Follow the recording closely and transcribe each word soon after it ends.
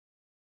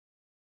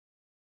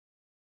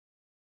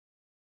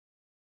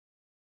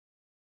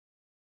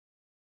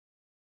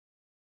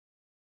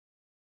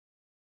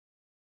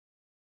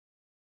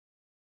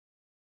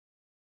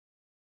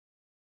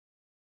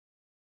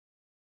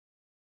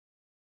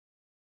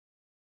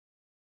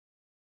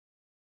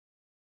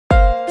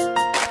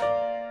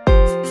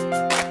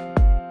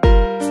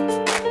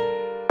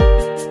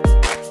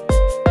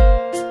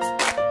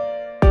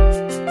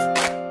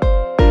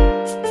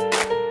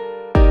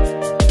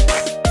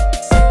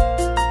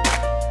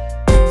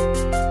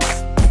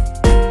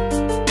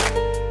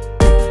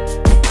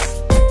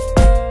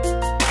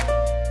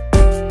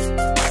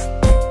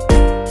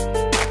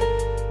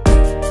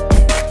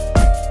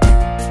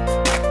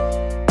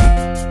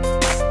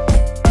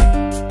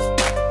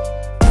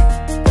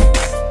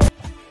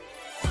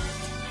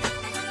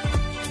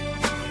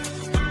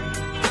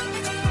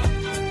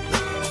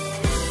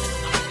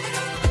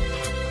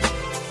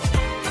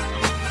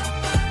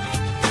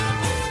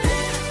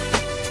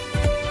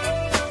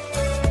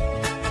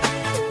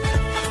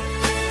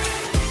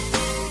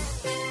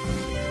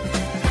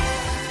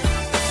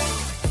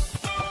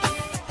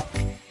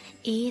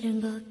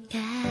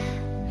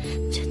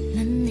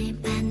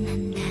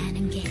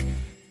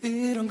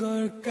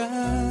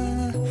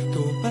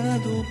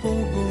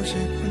보고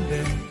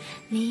싶은데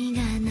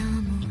네가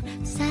너무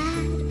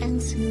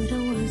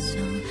사랑스러워서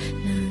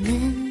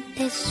눈은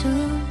뗄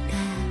수가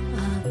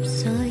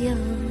없어요.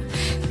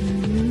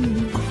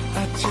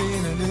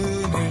 아침에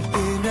눈을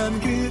뜨면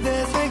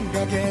그대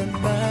생각에 난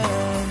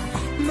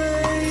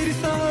매일이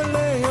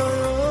설레요.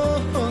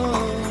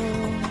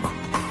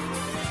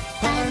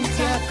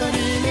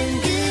 반짝거리는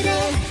그대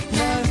난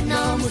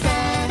너무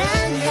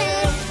사랑해.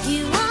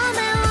 You are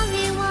my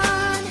only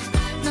one.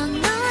 넌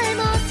너의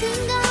모든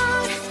것.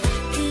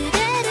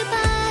 그대를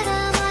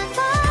바라만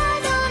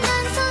봐도 난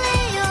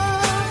설레요.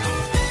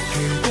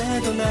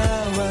 그대도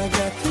나와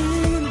같은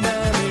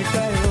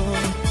맘일까요?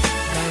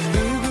 난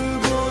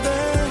누구보다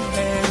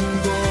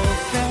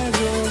행복하죠.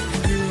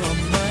 You are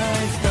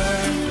my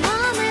star. You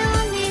are my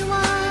only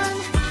one.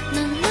 넌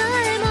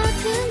너의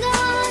모든 것.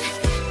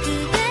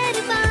 그대를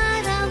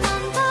바라만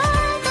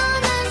봐도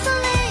난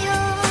설레요.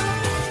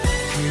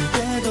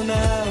 그대도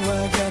나와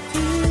같은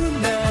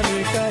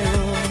맘일까요?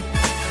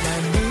 난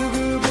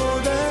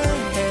누구보다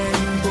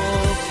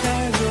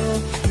행복하죠.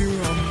 You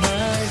are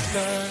my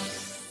star.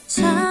 저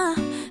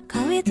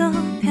거위도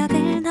벽을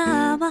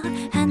넘어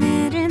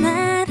하늘을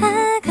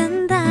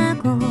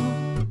날아간다고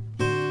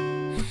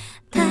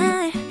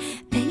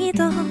달팽이도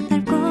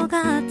넓고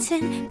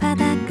거친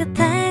바다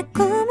끝에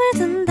꿈을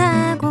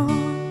둔다고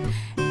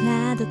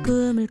나도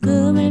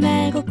꿈을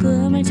말고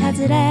꿈을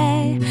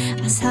찾으래.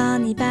 어서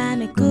네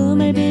밤에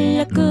꿈을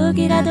빌려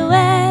꾸기라도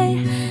해.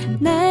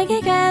 내게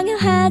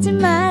강요하지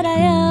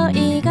말아요.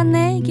 이건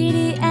내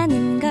길이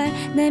아닌걸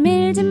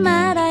내밀지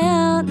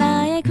말아요.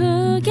 나의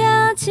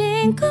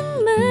구겨진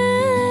꿈을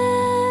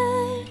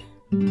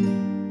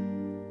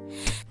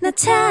나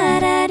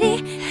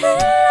차라리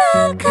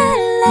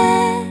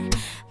흘러갈래.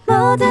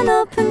 모든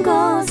높은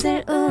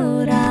곳을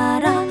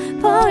우러러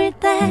볼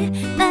때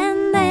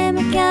난 내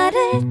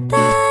물결을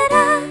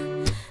따라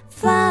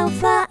Fly,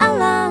 fly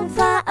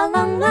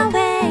along my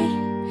way.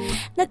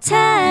 나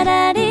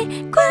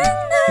차라리 꽉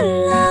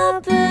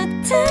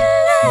눌러붙을래.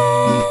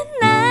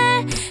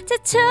 날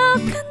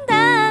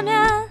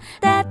재촉한다면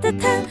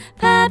따뜻한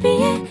밥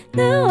위에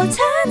누워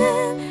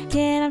자는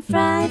계란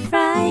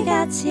프라이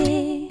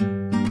같이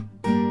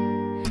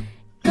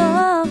꼭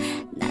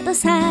나도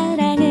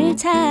사랑을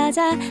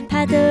찾아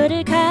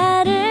파도를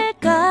가를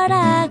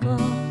거라고.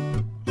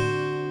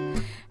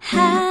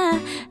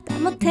 다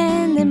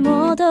못했네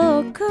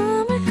모두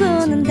꿈을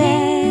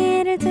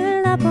꾸는데 를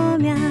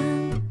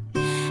둘러보면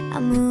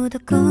아무도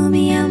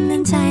꿈이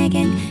없는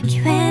자에겐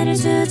기회를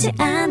주지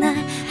않아.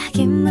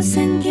 하긴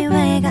무슨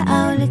기회가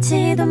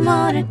어울릴지도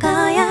모를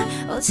거야.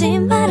 오지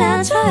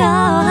말아줘요.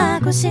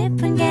 하고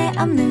싶은 게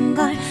없는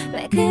걸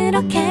왜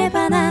그렇게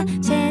반하.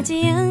 죄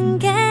지은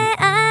게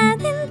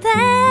아닌데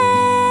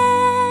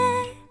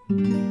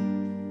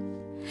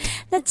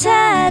나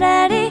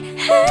차라리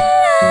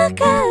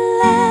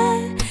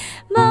흘러갈래.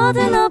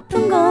 모든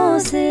높은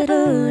곳을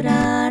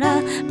우러러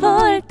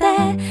볼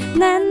때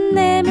난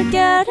내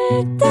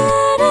물결을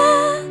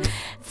따라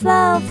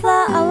Flow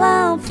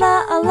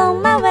along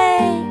my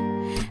way.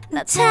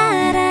 너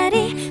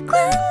차라리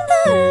꽉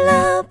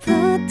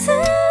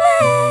눌러붙을래.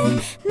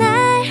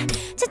 날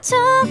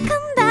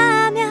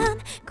재촉한다면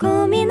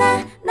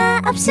꿈이나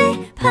나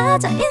없이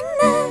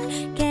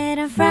퍼져있는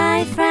계란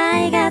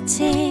프라이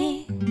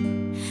같이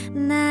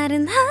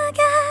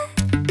나른하게.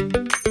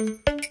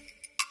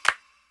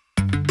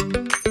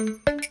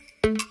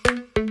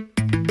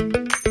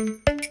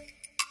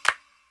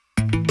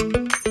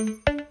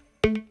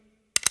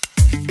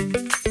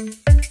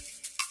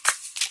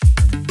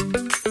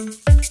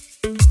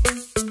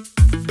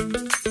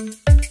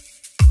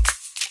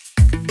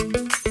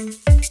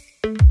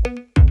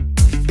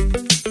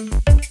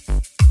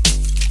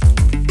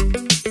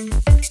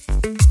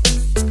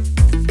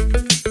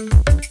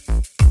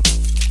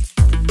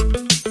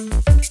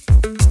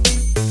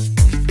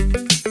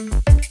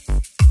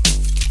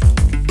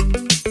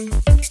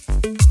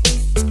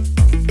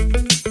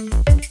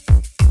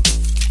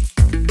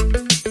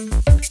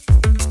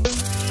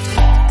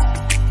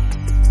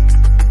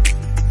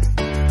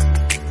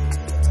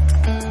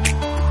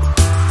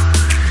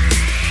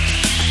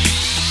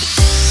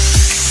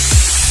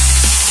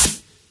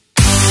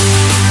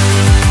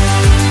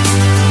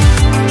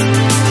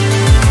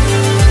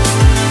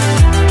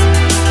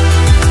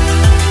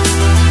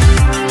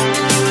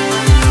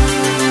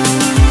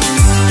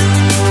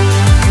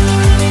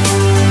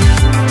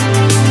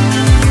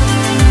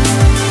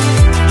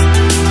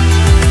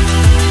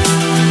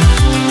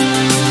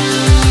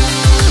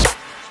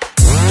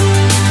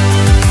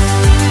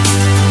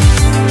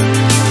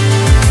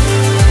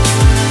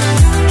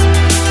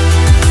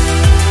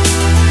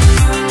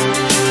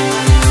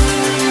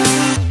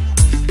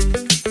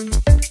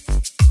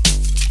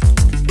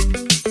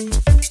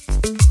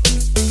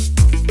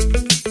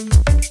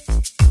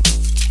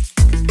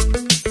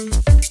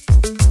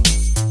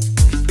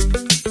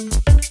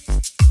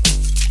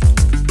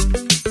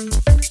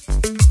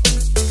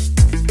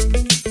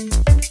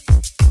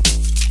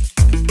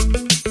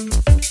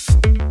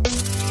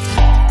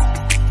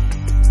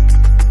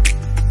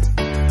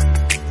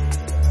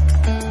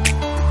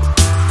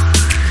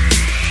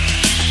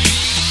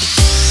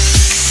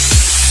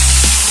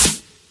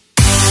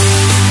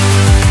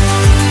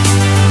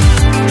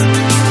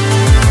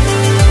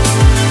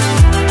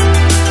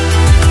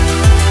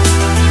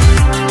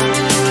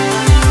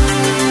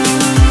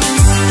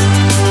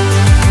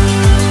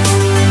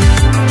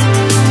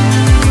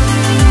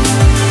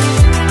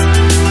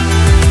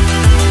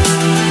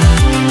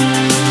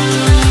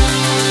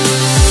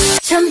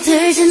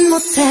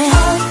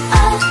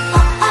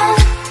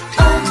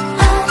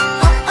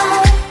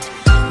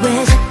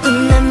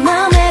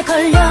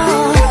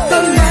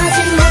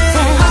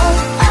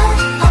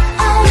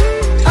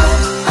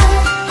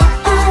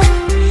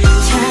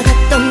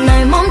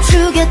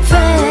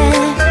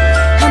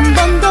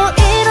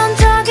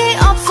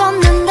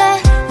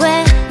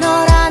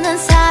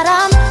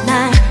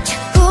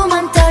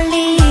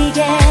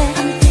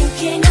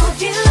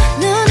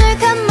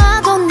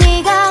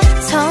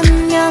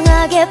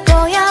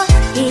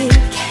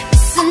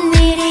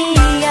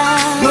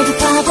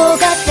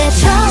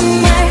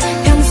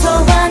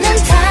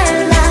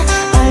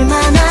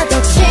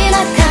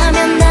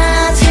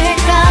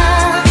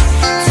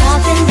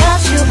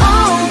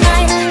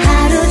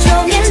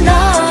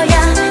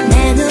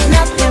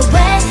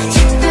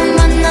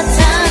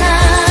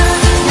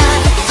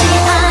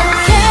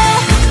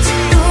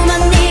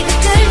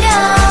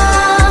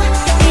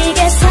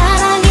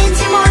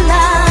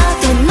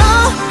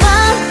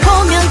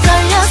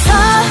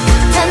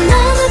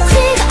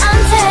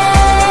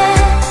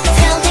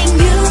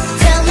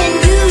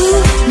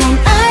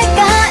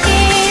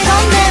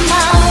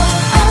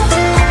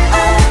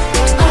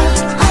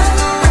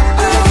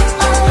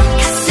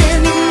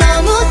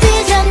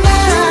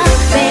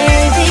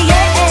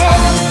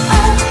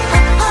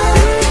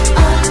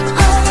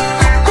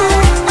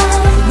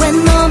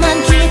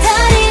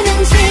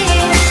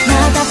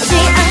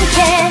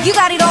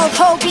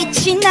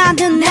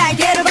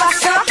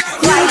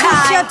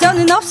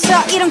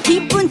 이런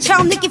기분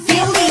처음 느낀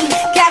feeling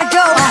Gotta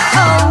go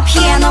home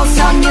피아노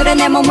선율에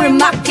내 몸을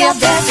맡겨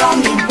There's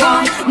only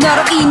one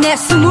너로 인해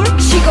숨을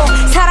쉬고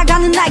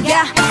살아가는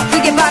나야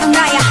그게 바로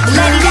나야 Let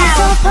it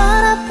out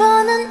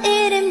바라보는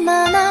일이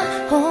많아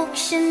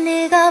혹시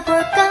네가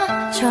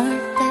볼까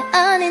절대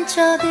아닌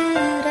척이래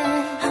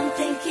I'm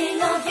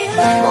thinking of you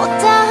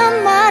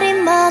못다한 말이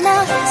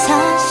많아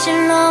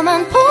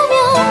사실로만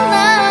보면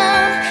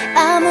난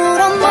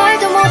아무런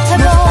말도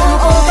못하고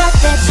바보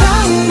같아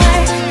정말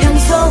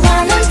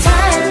평소와는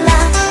달라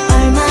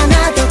얼마나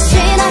더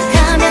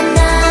지나가면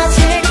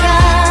나아질까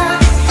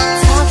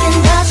Talking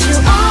about you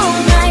all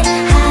night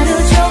하루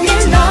종일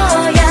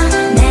너야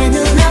내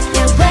눈앞에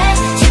왜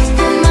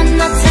자꾸만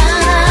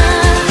나타나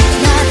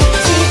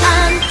나답지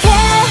않게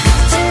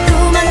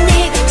자꾸만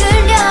네가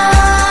끌려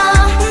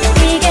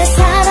이게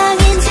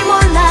사랑인지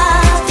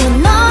몰라도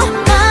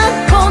너만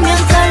보면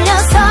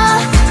떨려서 다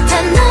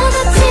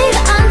나답지가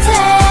않대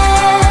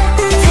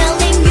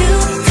Telling you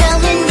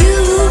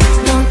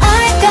넌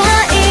알까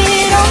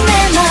이런 내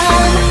맘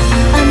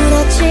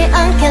아무렇지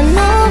않게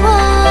너와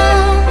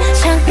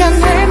잠깐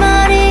할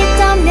말이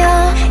있다며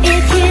이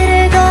길을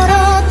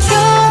걸어줘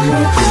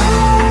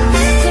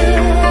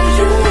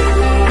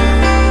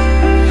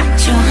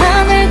저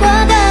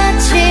하늘과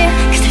같이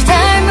그댈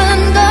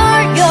닮은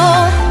걸요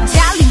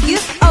Darling you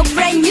a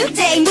brand new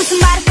day 무슨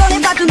말을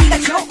꺼내봐도 네가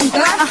좋은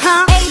걸 A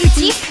to G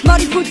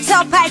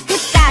머리부터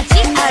발끝까지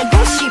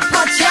알고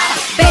싶어져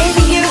Baby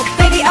you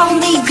baby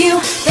only you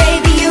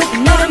baby you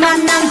너를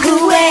만난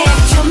후에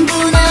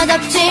전부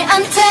나답지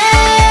않대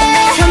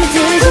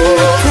잠들지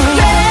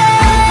못해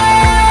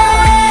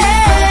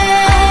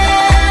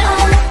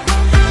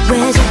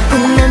왜 자꾸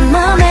내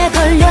맘에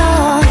걸려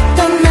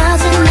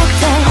떠나지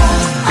못해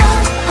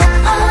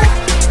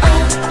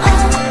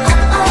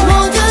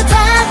모두 다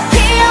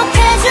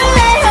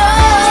기억해줄래요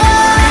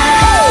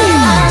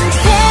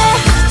않게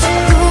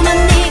자꾸만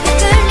네가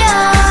끌려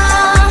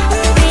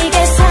이게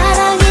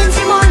사랑인지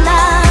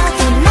몰라도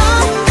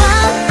너만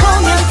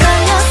보면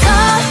떨려서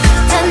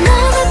다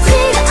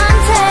나답지가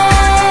않대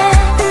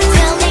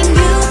Telling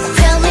you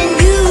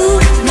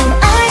넌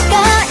알까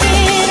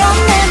이런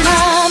내 맘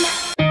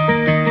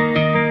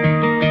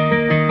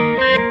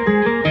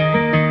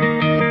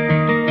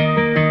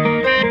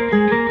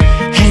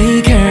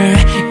Hey girl,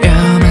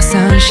 you're my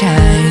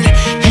sunshine.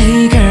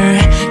 Hey girl,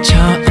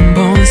 처음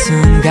본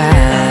순간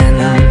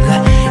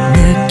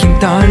느낌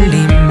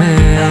떨림은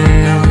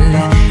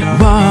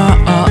Whoa,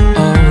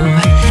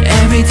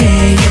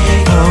 everyday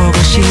보고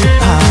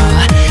싶어.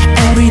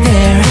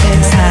 Everyday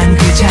항상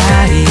그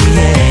자리에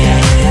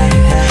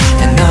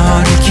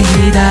너를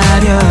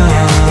기다려.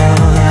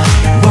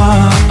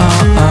 Whoa,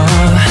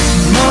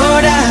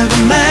 뭐라고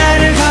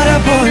말을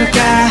걸어볼까?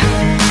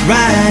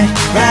 Right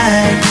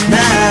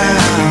now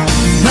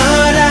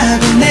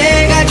너라고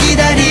내가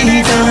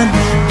기다리던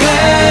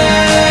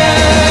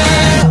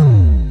girl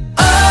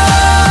Oh,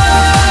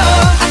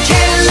 I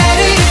can't let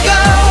it go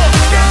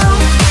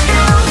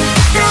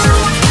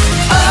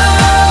Oh,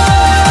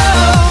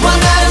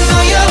 wanna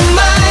know your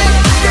mind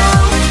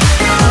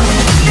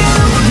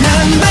난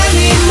많이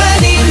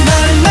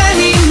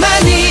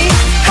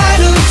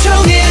하루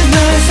종일 널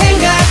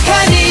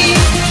생각하니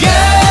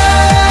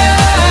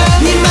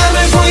girl 네 맘을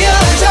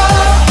보여줘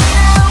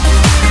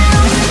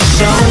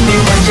Show me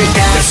what you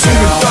got,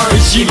 숨을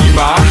떨어지니 마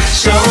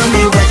Show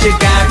me what you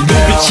got,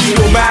 눈빛으로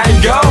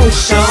말고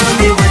Show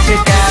me what you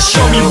got,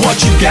 Show me what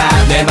you got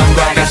내 맘과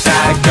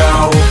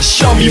같다고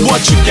Show me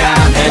what you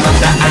got 내 맘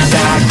다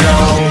안다고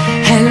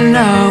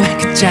Hello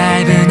그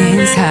짧은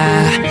인사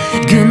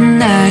Good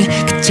night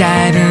그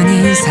짧은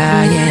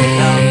인사에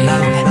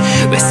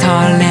왜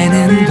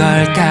설레는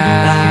걸까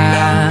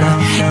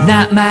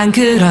나만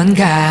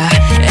그런가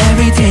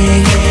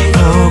Everyday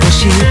보고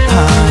싶어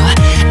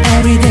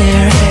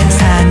Everyday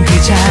항상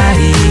그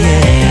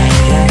자리에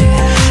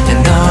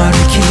너를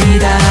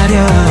기다려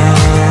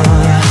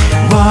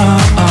Whoa,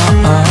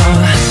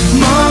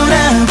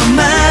 뭐라고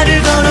말을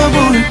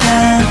걸어볼까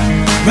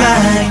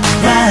Right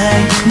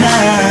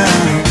now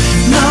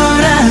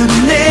너라고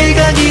내가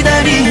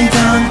기다리던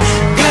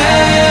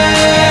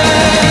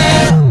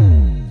girl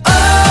Oh,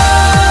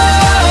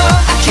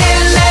 I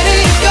can't let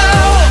it go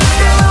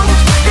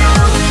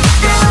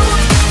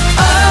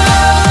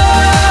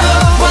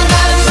Oh,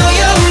 wanna know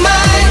your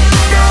mind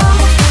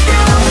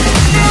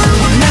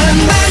난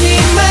많이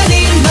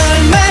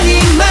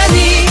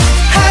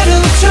하루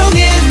종일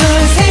널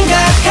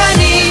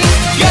생각하니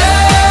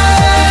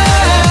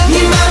girl 네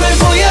맘을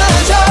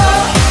보여줘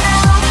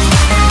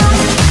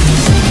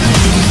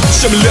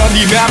Show me love 네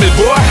맘을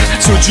보아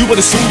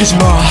소주보다 숨기지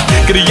마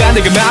그래야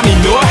내가 맘이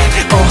너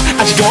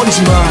아직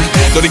어리지만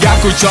너를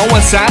갖고 있던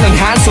환상은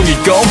한 송이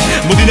꽃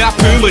모든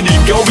아픔은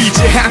잊고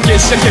이제 함께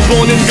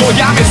시작해보는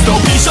거야 It's no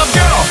piece of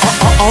girl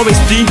Always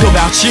think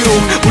about you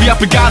우리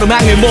앞을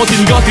가로막는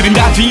모든 것들은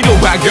다 뒤로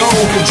가고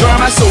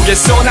드라마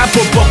속에서 난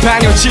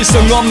뽀뽀한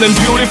현실성 없는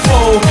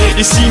beautiful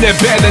이 씬의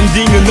bad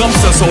ending은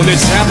없어 손을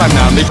잡아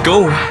날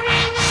믿고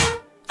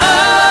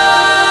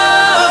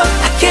I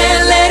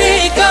can't let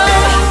it go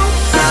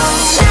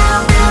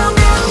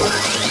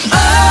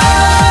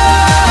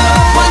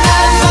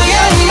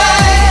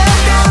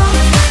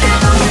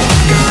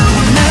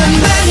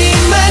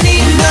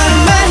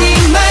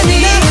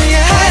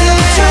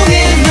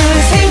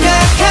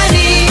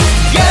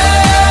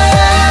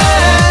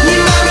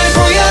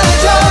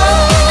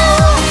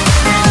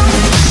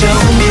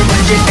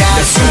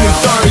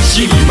눈은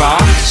떨어지지 마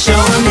Show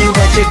me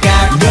what you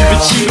got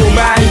눈빛으로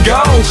말고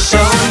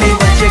Show me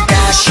what you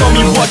got Show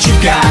me what you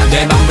got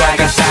내 맘과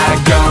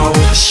가사라고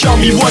Show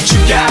me what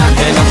you got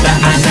내 맘 다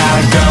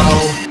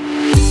안다고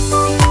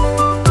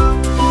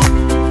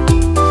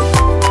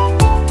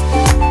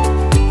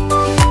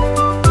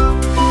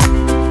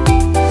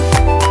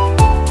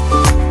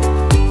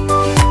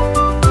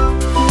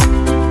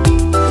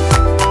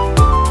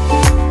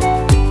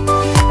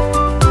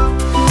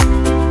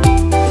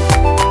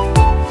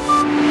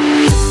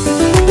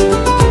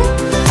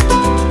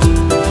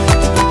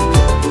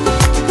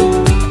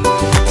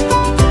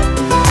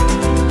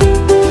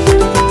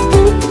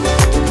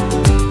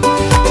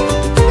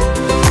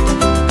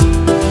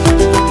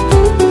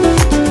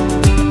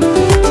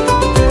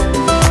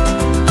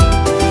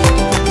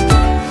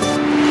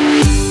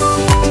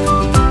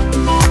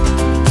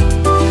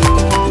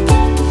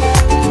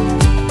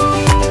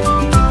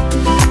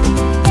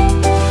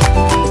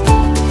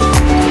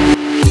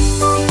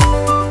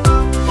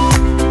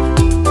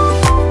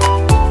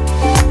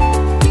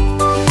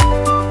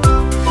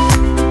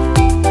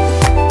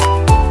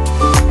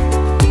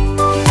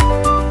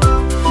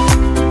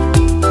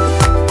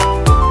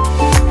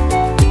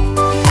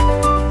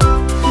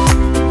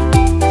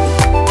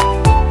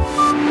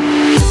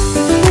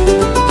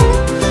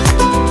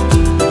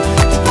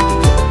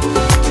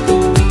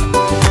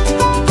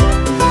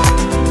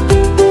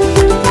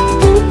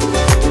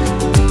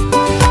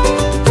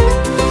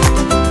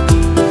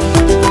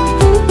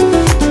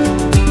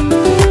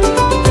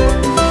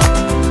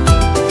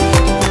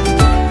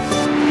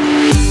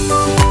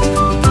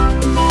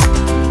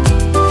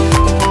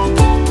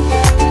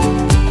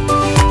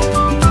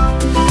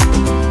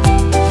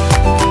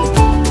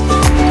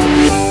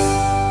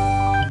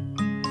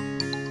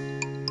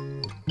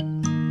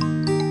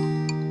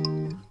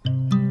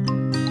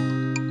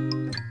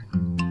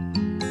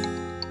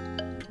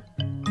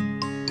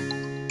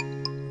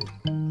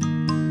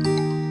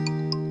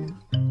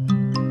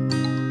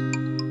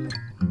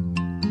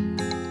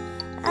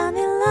I'm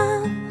in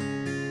love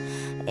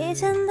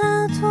이젠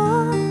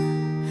나도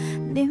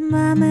네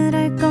맘을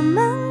알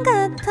것만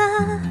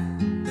같아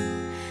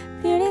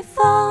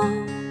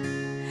Beautiful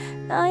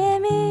너의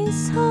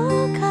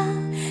미소가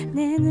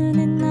내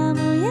눈엔 너무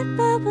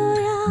예뻐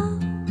보여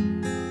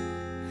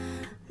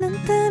눈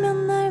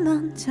뜨면 널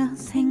먼저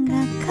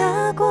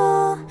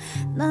생각하고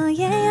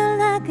너의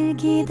연락을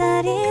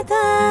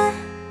기다리다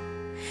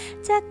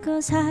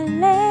자꾸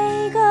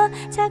설레이고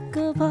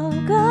자꾸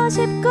보고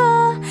싶고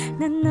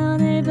난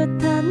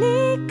오늘부터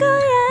네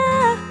거야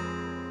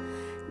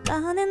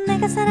너는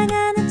내가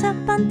사랑하는 첫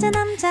번째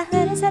남자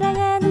나를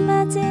사랑하는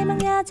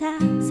마지막 여자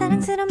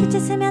사랑스러운 빛이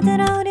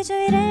스며들어 우리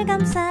주위를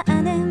감싸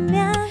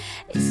안으면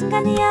이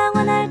순간이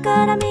영원할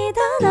거라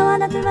믿어 너와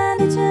나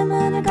둘만의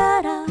주문을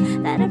걸어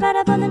나를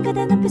바라보는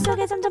그대 눈빛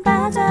속에 점점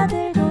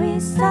빠져들고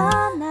있어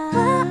나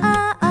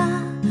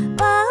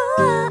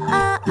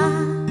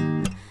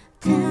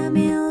Tell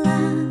me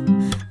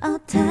love, oh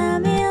tell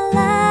me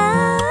love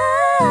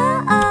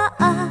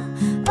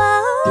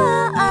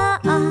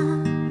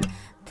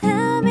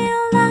Tell me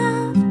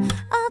love,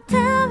 oh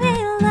tell me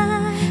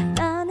love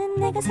너는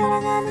내가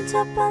사랑하는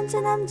첫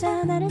번째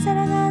남자 나를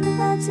사랑하는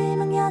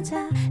마지막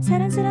여자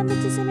사랑스러운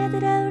빛이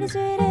스며들어 우리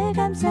주위를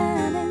감싸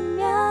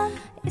안으면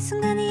이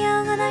순간이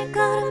영원할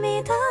거라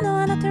믿어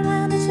너와 나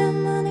둘만의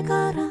주문을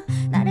걸어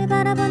나를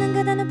바라보는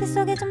그대 눈빛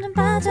속에 점점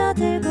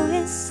빠져들고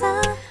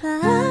있어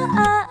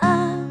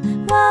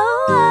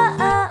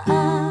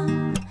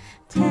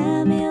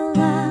Tell me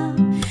love,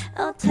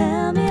 oh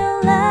tell me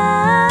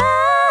love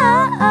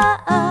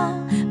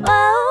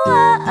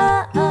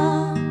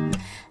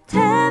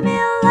Tell me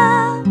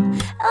love,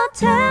 oh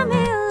tell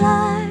me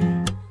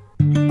love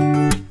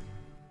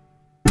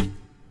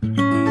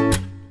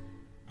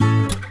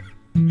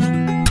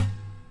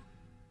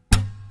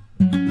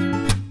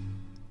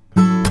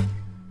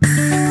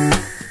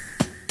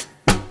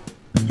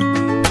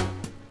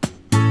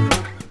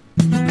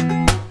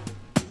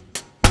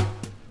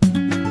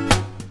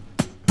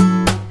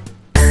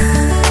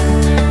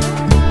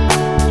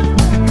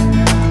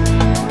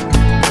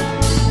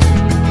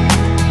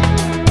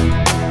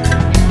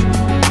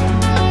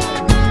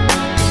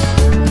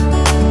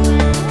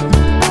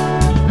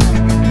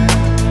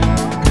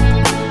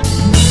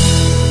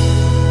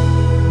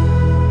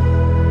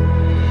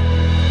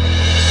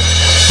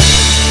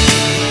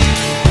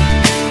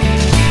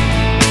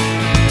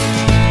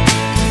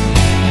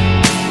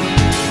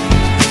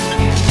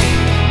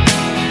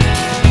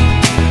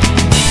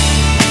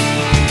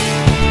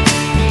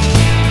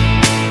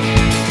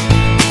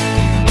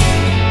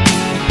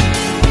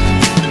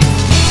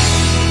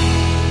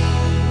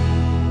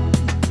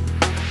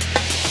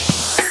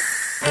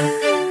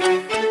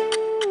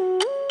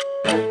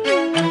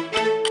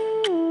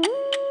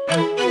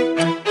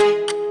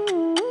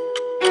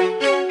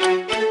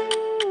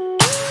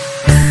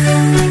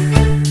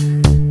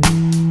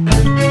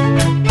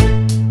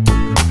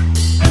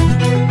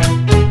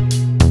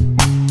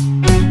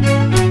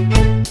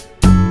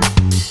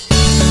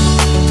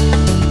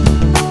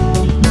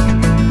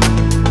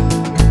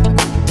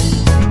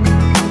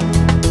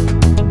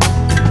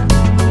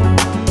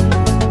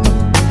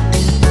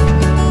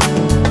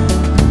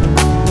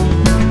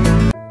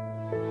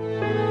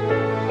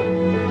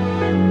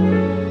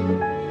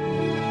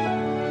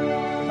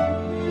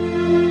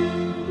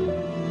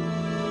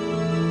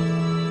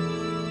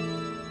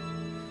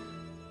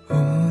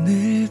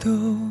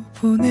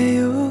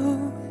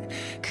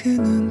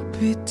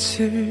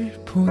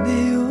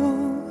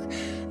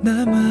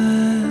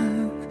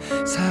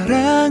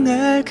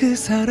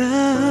사람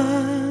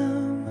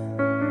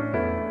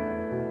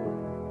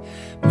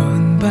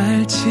먼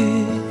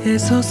발치에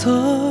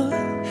서서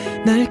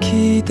날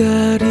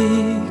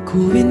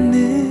기다리고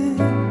있는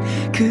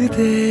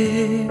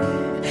그대가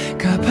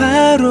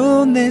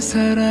바로 내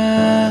사랑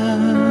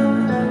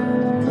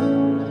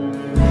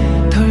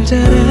덜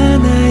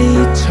자란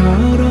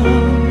아이처럼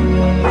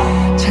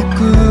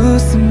자꾸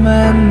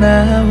웃음만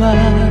나와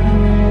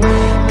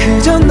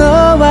그저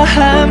너와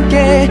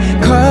함께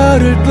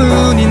걸을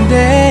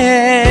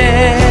뿐인데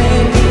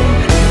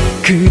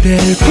그댈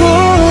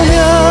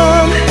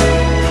보면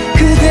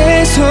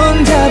그대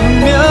손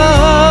잡으면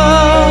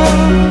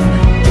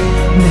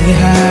내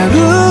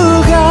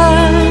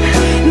하루가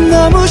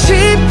너무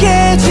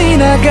쉽게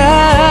지나가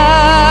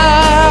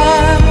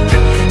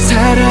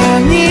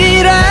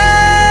사랑이란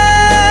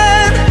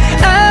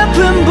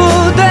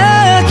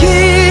아픔보다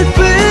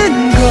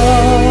기쁜 것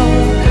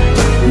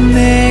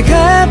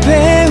내가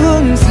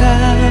배운 사랑이야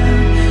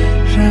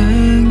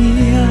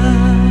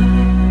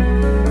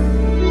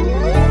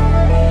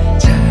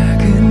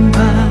작은 방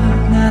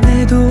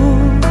안에도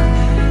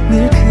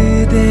늘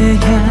그대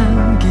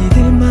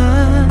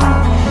향기들만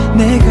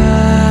내가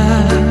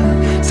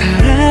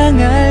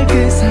사랑할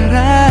그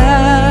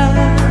사람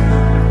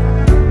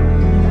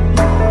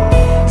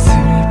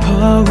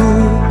슬퍼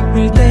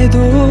울 때도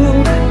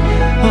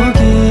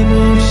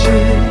어김없이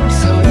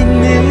서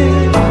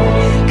있는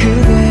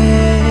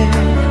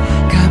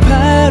그대가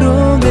바로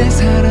내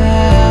사랑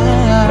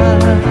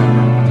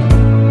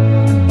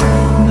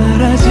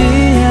말하지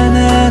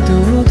않아도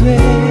돼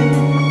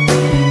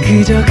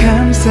그저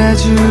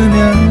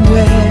감싸주면 돼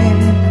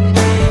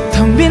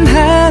텅 빈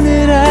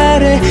하늘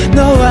아래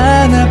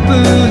너와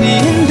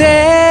나뿐인데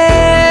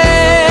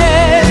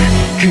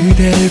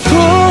그댈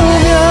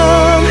보면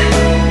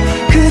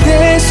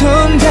그대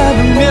손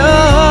잡으면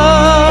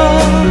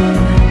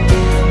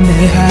내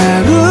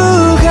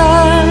하루가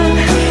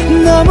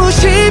너무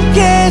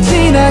쉽게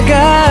지나가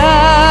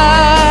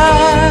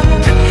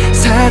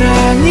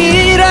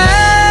사랑이란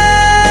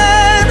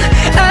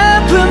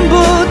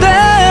아픔보다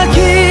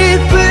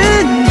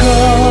기쁜 것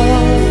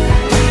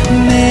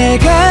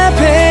내가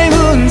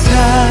배운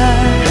사랑이야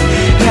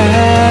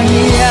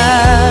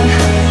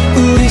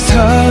우리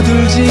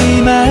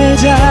서둘지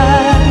말자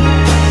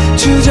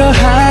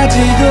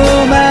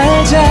주저하지도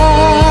말자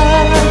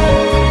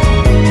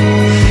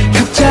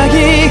갑자기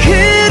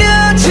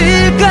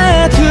흐려질까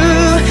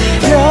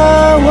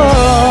두려워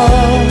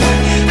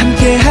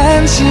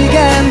함께한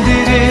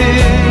시간들을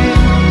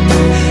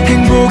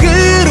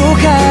행복으로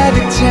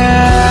가득 차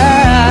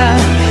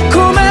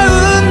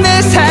고마운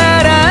내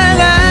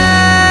사랑아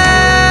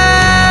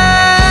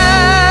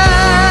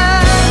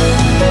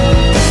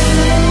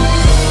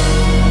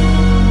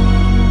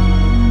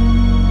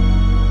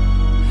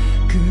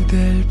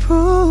그댈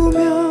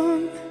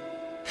보면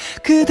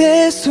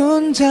그대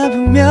손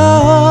잡으면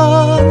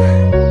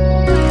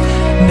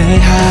내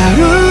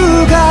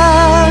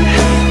하루가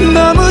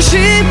너무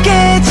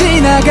쉽게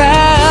지나가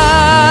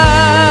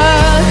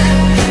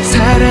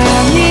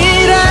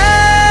사랑이란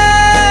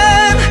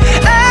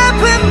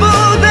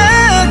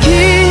아픔보다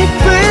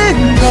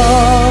기쁜 것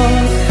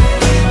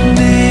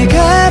내가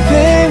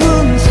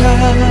배운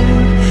사랑이야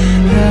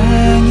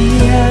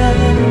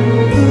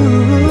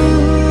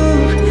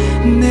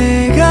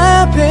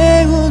내가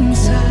배운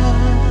사랑이야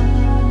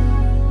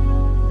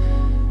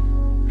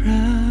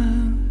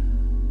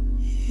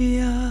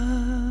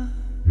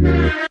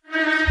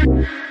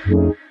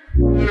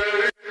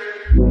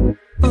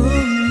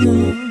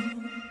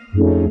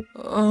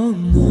Oh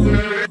no.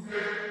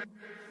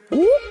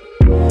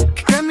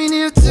 Got me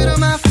near to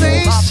my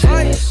face.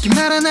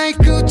 기말 하나에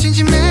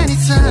꽂힌지 many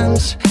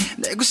times.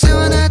 내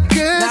구세와 not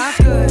good.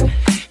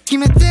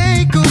 김에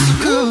떼고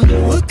싶고.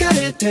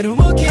 웃가를 대로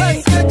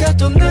okay.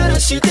 가까도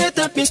나라시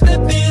tetapi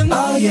step in.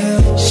 Oh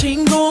yeah.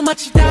 신고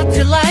마치 다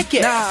till like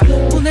it.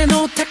 오늘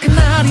노탁한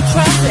날이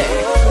traffic.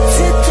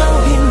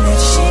 듣도 힘내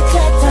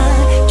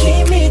시켰다.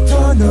 김이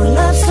더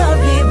놀랍서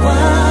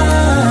비와.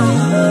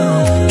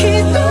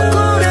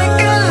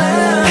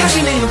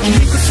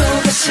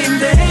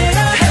 신데렐라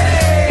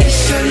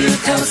이쇼리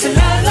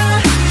우타오셀랄라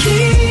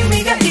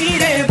키미가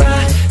이래봐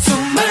So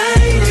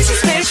mine is a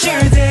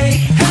special day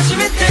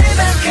하지메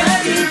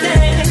때만까지 돼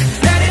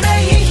나를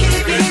나의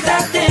힘이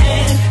닿대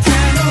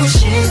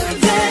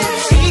다노신데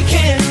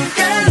이게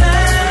누가라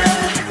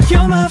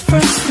You're my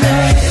first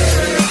love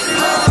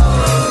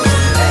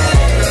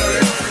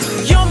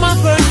You're my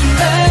first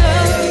love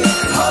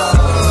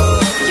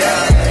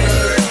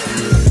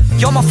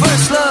You're my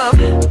first love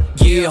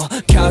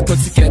가끔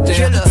쓰게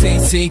돼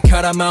세이세이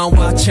카라만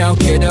watch out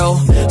kiddo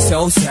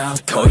So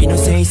sad 恋の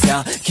せい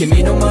さ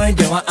君の前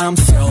ではI'm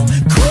so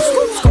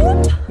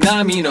cool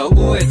波の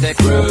上で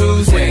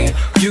cruising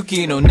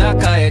雪の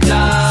中へ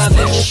ダービ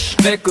ン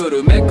めく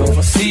るめく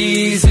for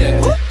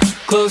season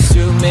Close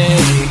to me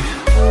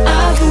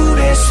溢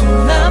れそう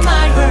な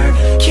my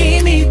heart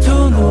君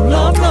との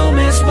love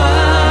romanceは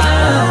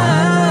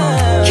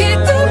きっ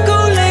とこ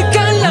れか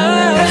ら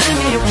初め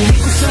よく行く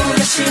そう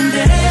なシンデ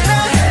レラ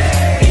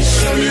一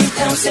緒に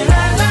倒せられ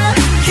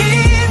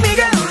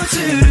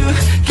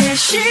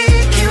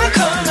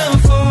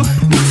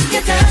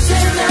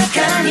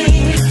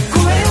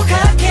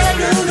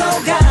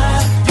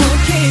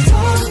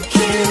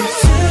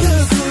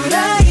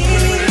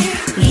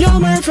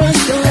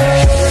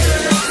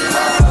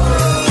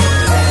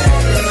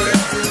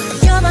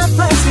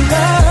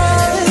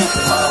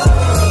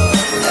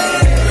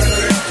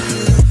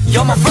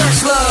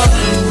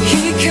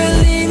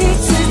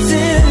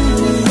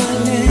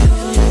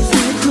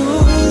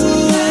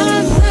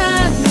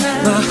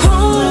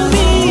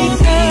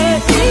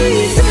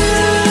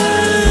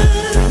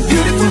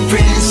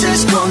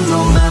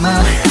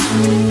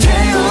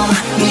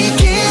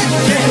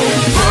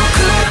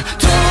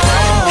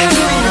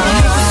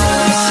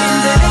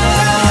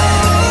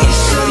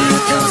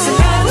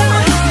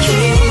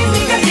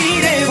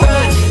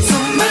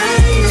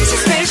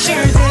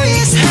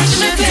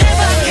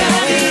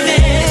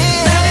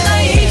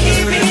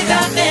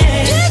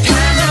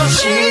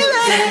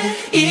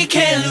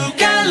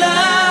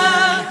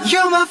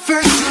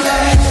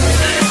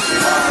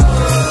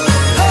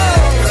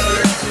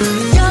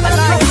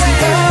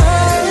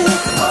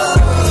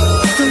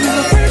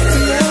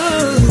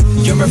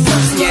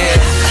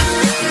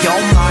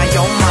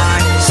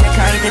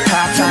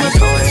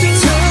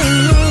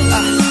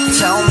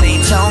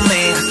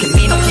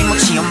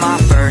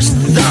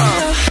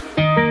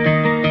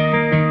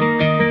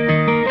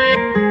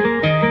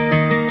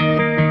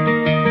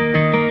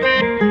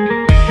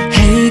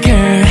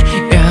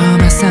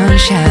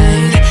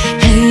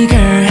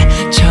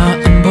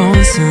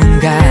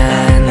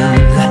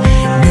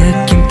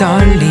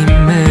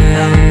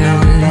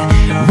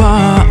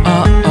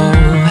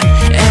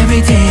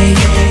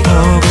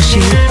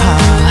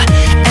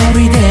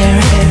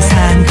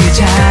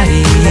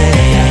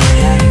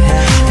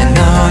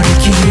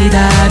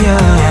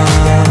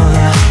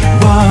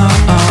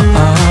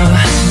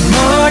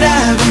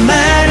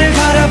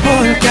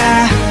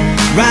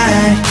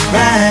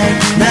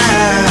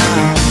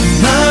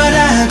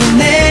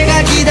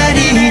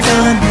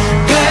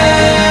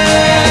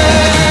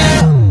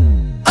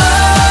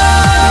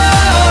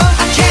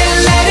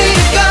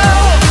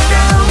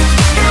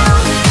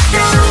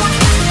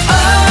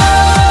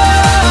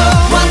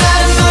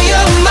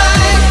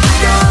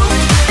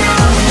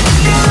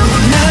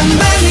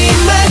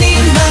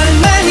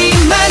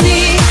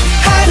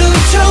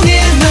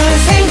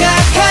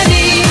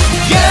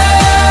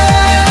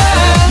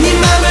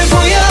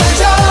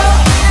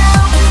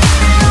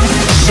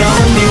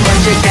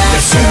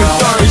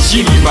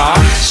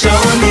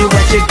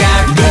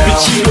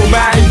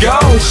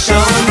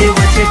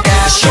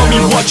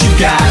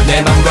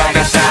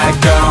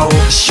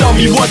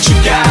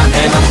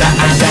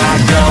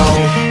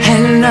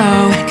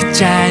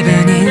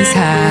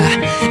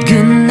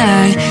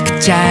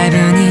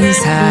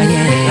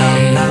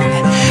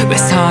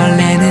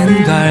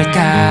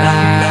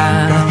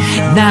걸까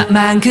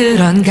나만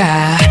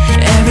그런가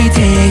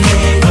Everyday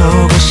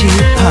보고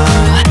싶어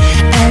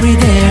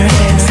Everyday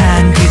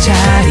항상 그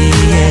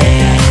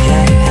자리에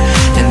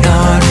난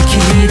너를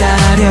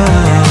기다려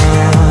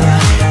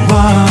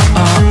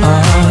뭐라고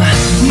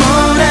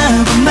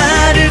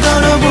말을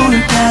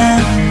걸어볼까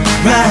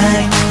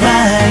Right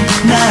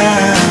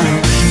now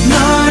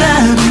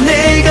너라고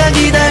내가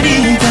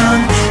기다리던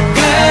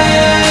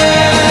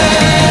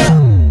girl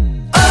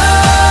Oh I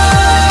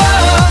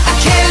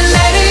can't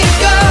let it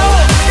go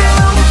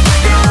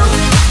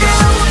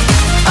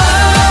Oh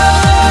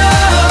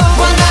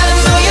원하는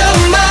너의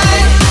말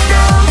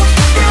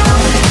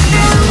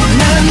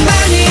난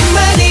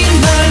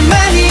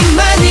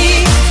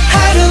많이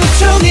하루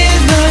종일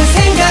널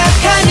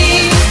생각하니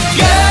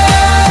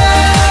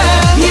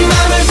Girl 네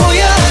맘을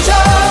보여줘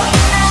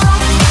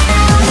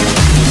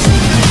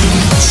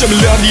Show me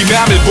love 네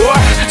맘을 보여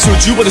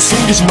소주보다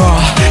숨기지 마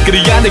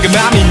그래야 내가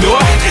맘이 너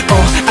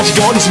아직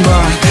어리지만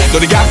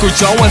너를 갖고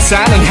있던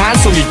사는 한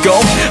송이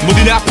꽃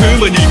모든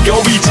아픔은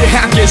잊고 이제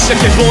함께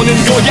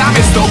시작해보는 거야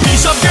It's the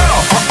piece of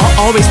girl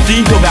Always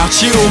think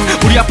about you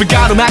우리 앞을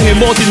가로막는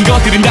모든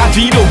것들은 다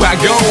뒤로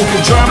하고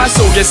드라마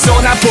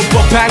속에서 난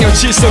뽀뽀한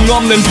여칠성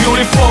없는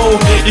beautiful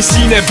이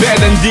씬에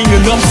bad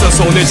ending은 없어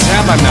손을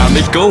잡아 날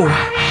믿고 Oh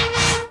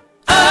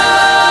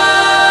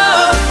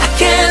I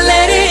can't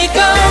let it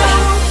go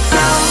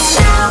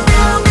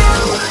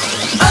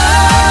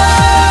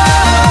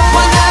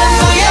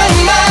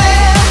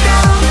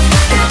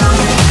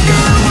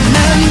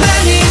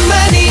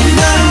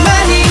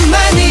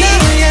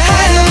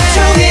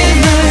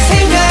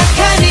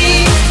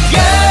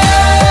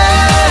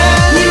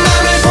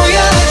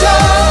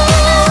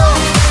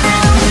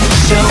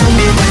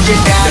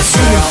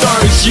숨을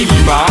떨어지지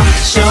마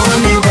Show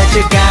me what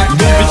you got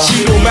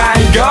눈빛으로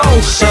말고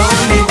Show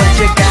me what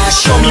you got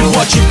Show me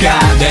what you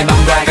got 내 맘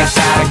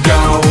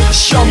다가서고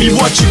Show me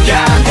what you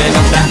got 내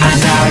맘 다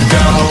안아고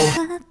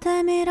God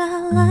damn it,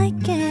 I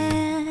like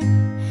it.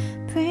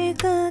 Pretty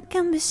good,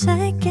 can be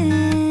shaken.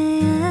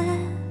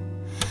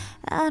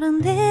 I don't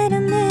need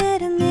it.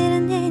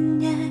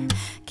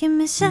 Give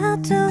me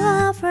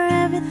shelter for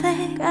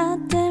everything.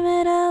 God damn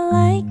it, I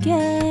like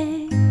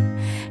it.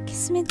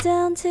 Kiss me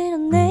down till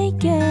I'm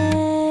naked.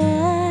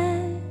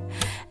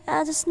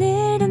 I just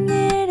need it,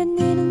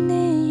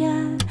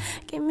 yeah.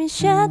 Give me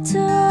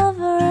shelter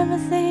for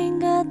everything.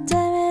 God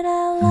damn it,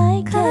 I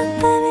like it. God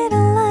damn it,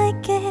 I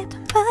like it.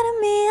 Don't bother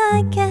me,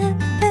 I get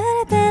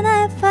better than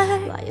ever.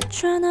 Why you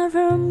tryna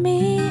ruin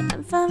me?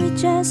 I'm fine with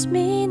just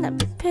me. 난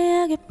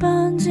피폐하게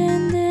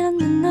번진 듯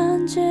없는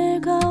넌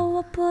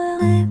즐거워 보여.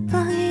 내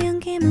방에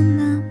연기만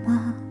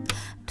남아.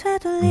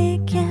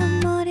 되돌리기엔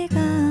머리가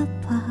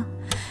아파.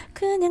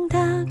 그냥 다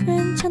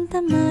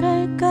괜찮단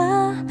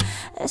말할까.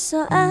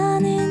 애써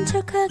아닌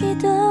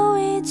척하기도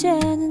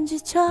이제는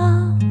지쳐.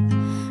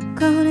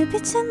 거울에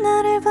비친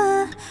나를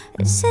봐.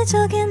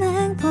 일시적인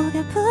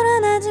행복에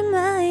불안하지 마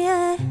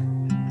yeah.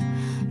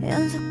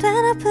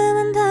 연속된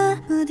아픔은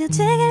다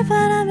무뎌지길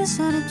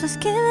바라면서 Just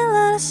give me a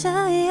little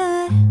shot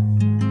yeah.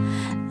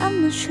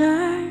 I'm not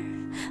sure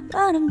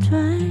what I'm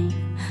doing.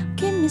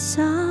 Give me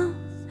some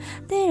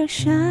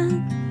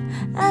direction.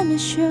 I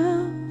miss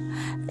you.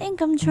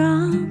 Think I'm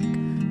drunk.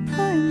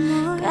 Pouring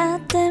more.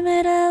 God damn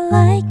it, I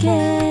like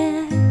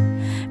it.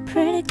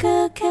 Pretty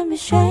good, can be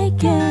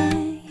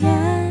shaken.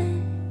 Yeah.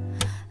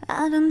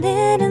 I don't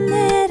need it,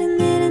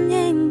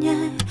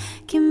 yeah.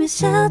 Give me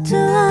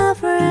shelter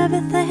for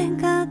everything.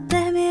 God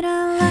damn it,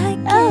 I like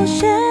it. Oh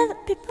shit,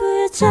 빛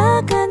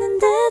보여져가는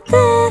듯해.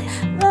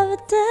 What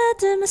would I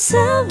do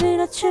myself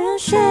without you,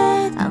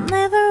 shit. I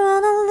never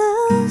wanna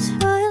lose.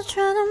 Why you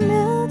tryna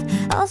mute?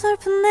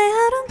 어설픈 내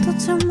하루는 또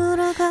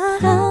저물어가.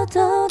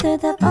 하도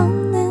대답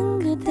없는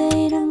그대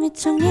이름이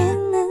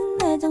정있는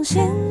내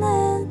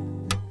정신은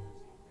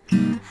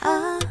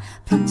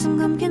반쯤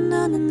감긴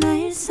너는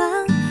내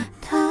일상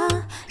다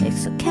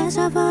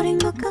익숙해져 버린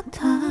것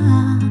같아.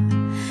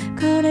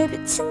 거울에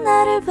비친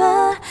나를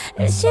봐.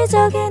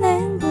 일시적인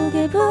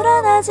행복에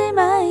불안하지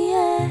마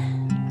yeah.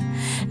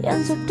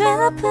 연속된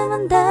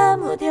아픔은 다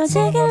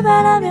무뎌지길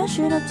바라며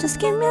Shoot up, just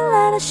give me a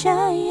little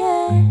shot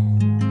yeah.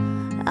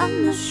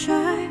 I'm not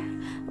sure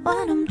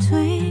what I'm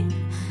doing.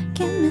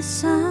 Give me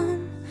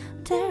some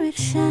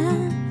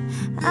direction.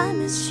 I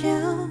miss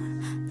you.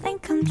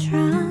 Think I'm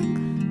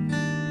drunk.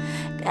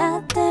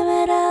 God damn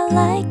it, I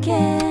like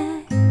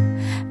it.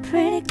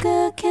 Pretty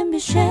good, can be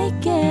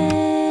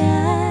shaken.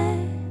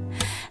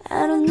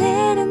 I don't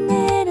need it,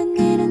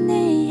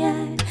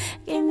 yeah.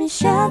 Give me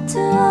shelter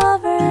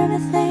over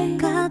everything.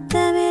 God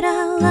damn it,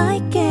 I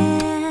like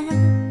it.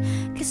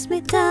 Kiss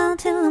me down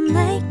till I'm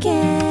naked.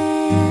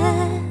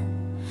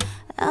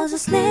 I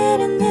just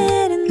need it,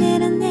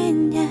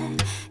 yeah.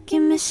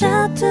 Give me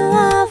shelter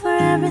over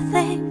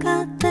everything.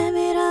 God damn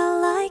it, I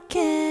like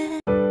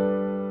it.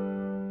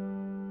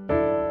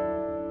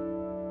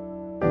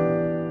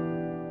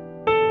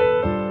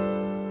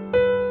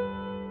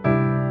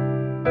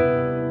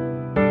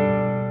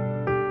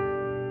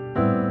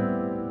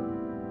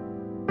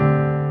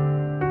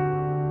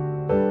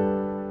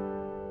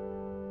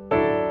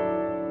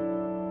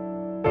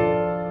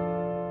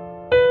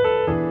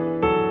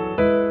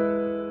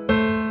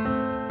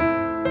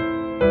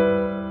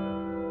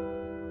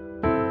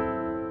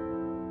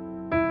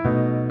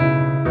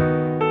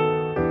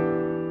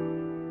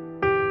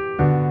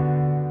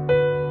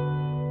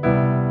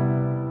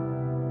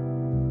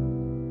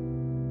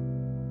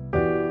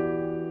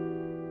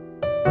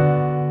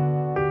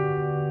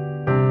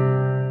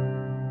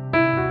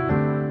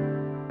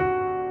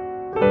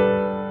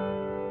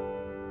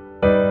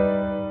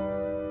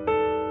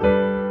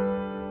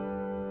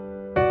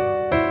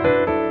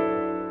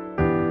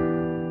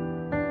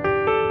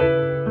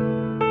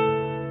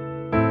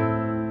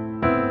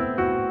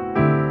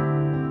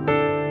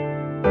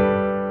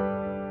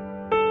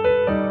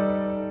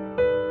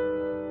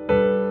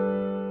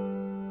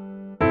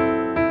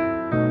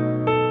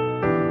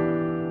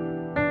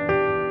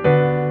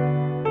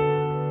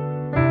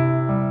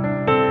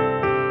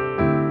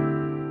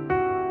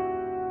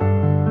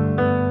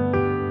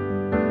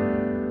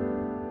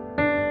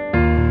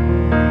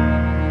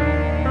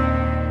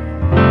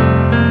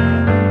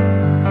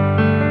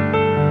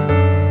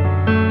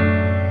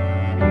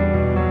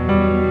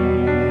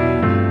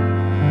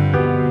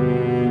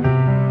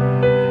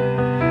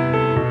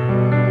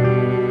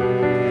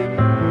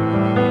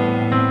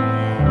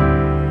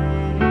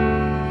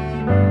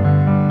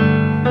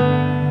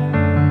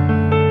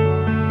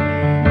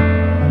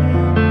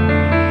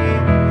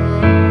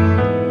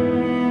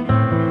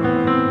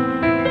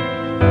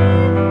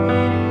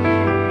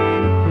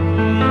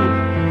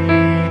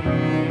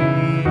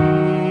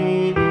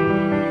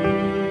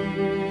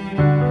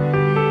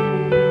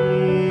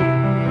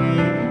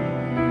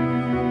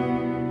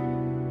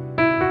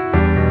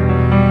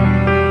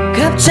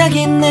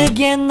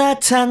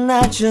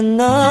 나타나준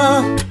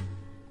너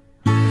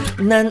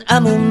난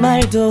아무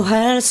말도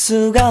할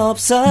수가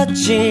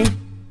없었지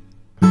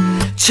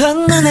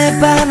첫눈에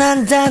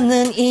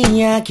반한다는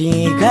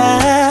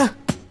이야기가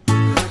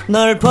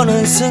널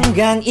보는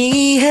순간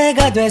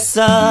이해가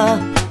됐어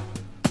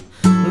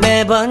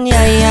매번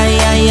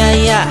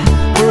야야야야야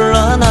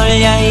불러 널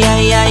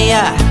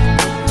야야야야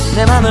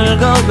내 맘을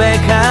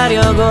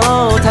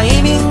고백하려고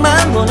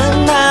타이밍만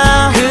보는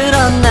나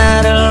그런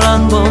나를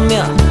넌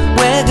보며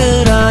왜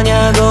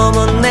그러냐고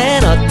묻네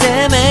너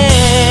때문에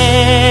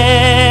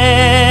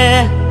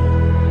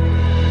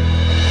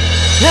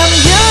I'm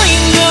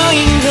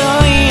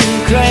going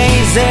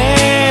crazy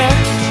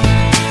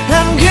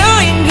I'm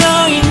going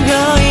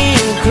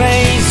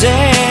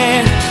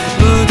crazy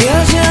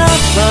무뎌져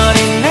버린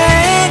내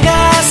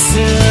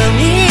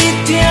가슴이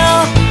뛰어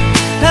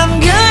I'm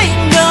going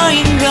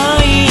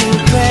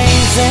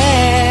crazy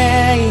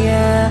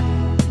yeah.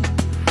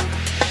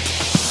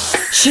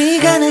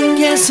 시간은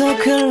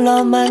계속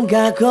흘러만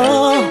가고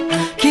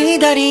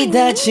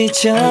기다리다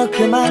지쳐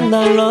그만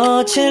널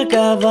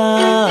놓칠까봐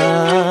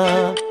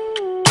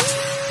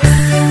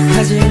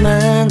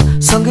하지만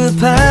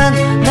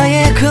성급한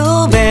나의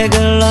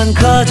고백을 넌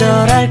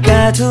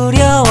거절할까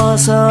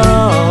두려워서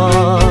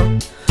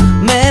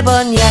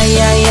매번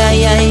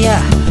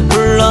야야야야야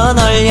불러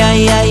널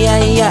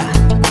야야야야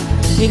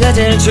네가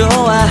제일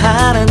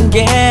좋아하는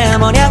게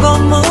뭐냐고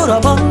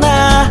물어본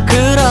나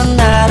그런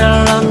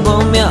나를 넌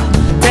보며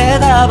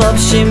대답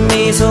없이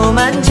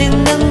미소만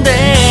짓는데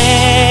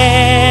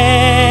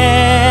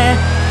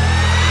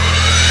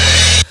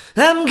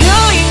I'm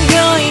going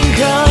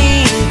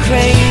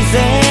crazy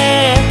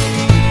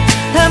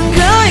I'm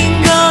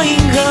going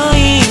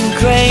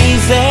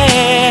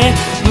crazy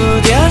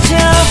무뎌져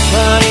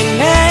버린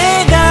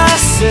내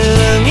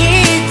가슴이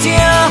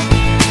뛰어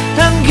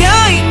I'm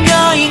going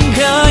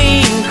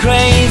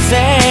crazy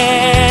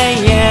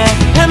yeah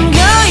I'm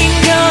going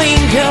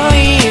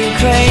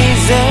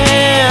crazy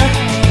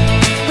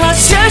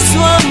어쩔 수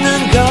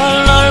없는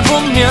걸 널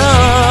보면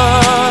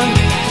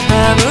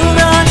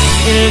아무런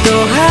일도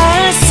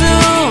할 수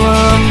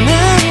없는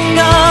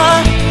걸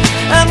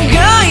I'm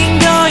going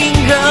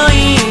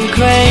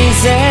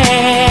crazy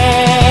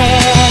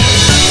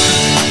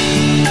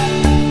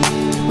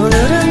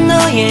오늘은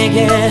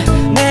너에게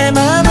내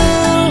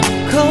맘을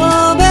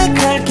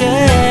고백할게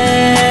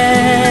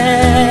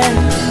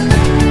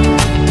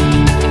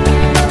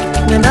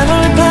내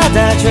맘을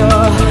받아줘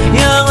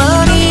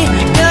영원히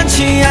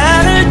변치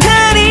않을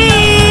테니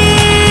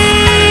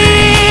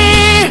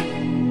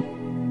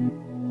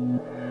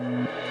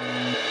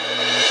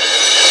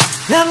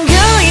I'm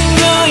going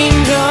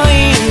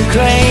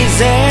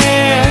crazy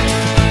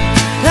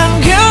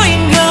I'm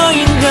going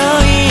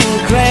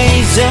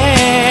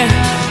crazy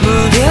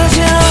무뎌져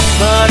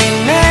버린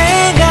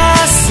내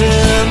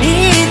가슴이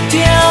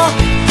뛰어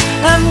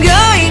I'm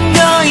going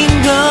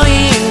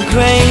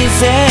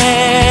crazy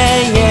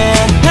yeah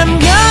I'm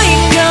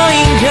going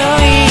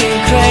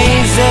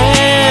crazy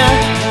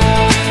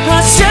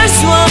어쩔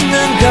수 없는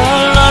걸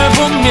널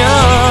보면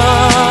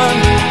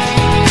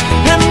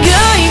I'm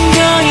going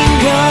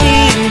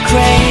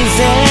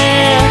crazy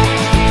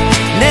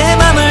내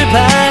맘을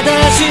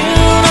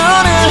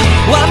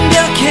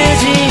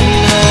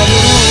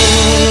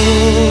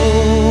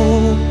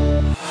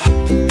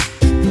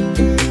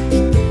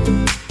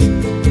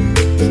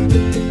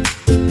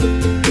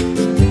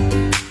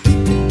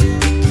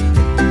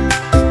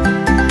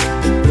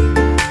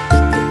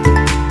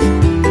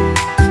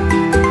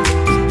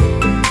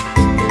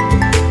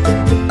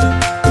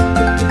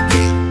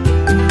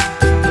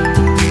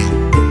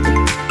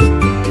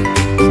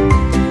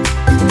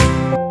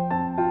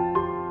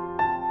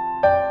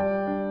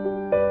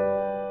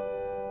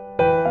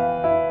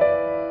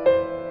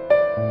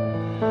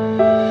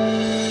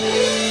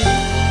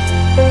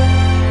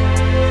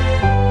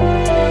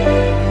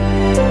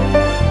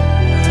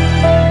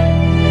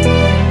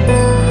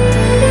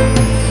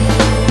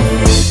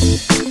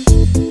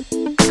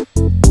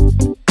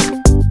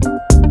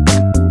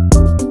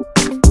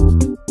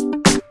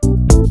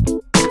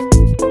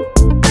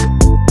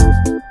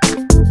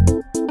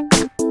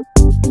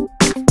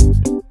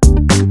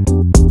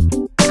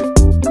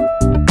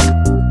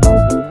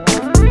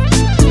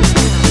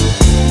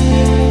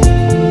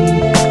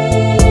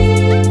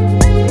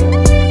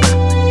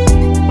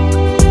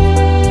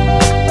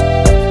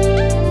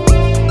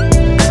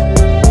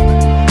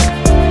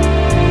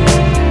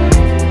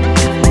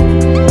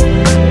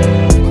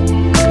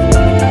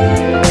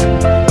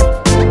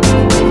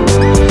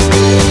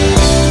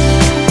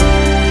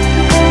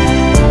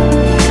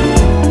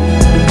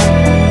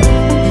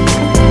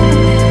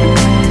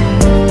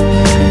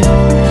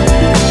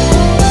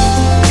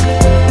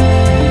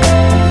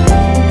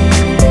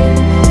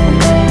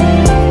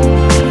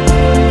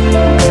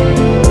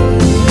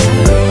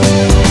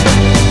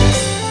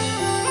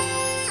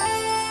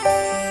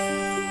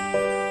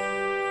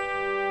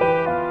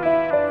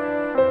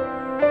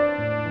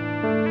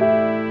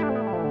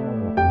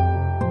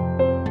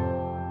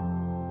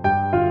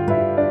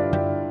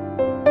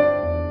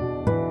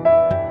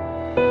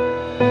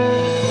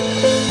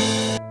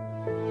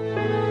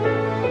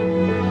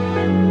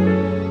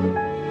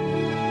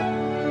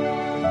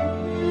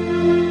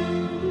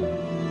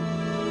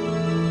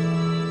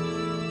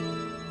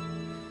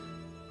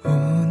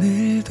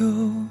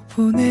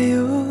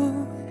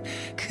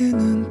그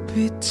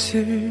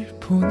눈빛을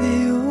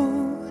보내요.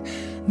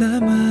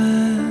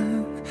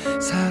 나만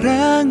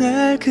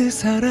사랑할 그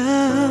사람.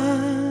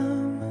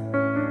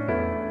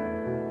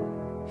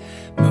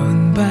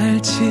 먼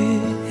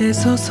발치에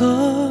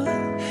서서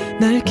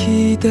날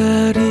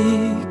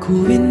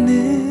기다리고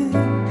있는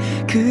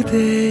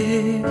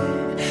그대가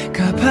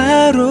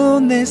바로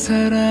내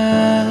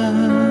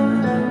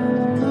사랑.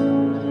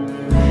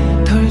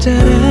 덜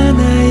자란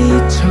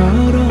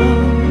아이처럼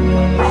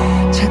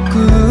자꾸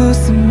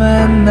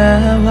웃음만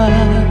나와.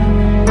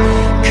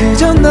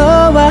 그저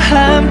너와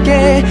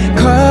함께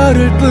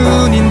걸을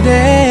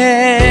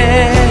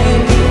뿐인데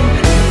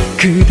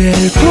그댈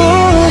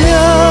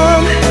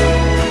보면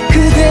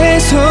그대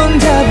손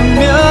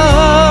잡으면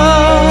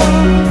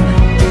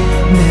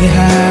내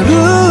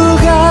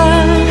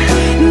하루가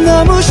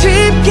너무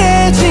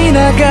쉽게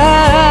지나가.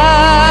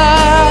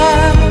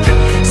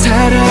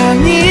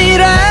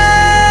 사랑이란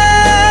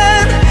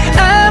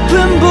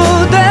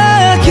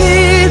아픔보다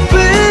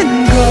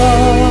기쁜 것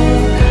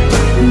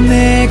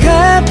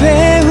내가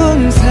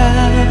배운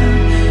사랑이야.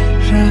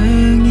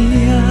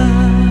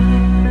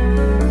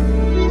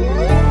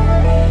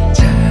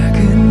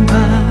 작은 방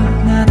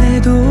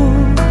안에도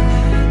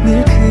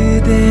늘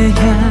그대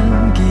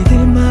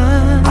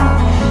향기들만.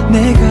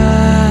 내가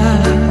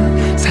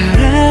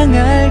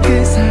사랑할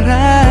그 사람.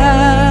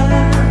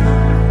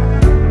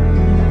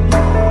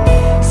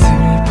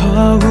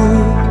 슬퍼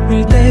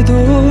울 때도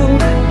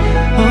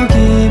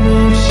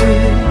어김없이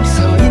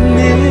서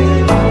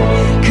있는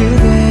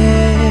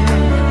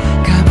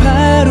그대가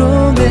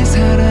바로 내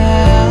사랑.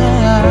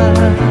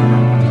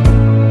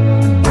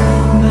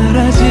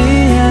 말하지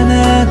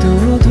않아도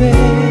돼.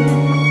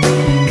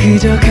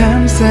 그저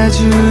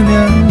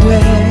감싸주면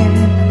돼.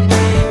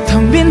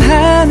 텅 빈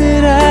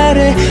하늘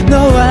아래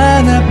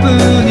너와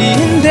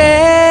나뿐인데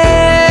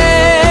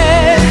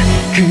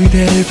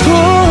그댈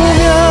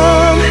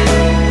보면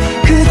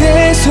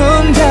그대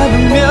손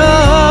잡으면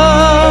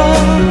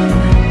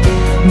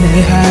내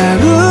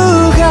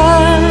하루가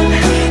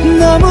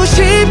너무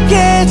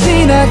쉽게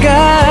지나가.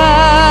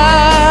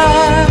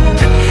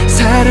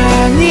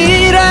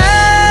 사랑이란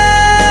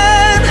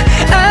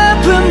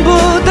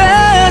아픔보다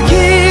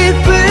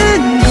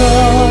기쁜 것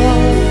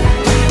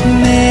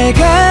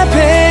내가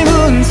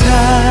배운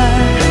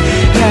사랑이야.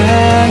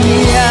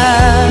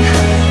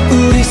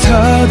 우리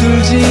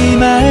서둘지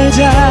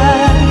말자.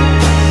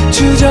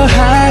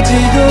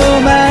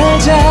 주저하지도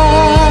말자.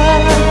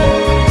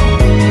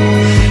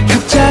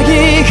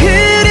 갑자기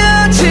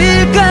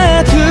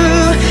흐려질까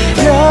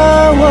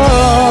두려워.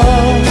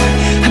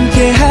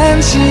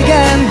 함께한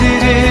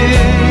시간들을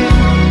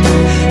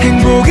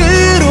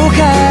행복으로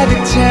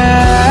가득 차.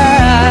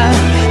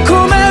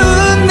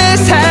 고마운 내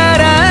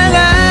사랑아.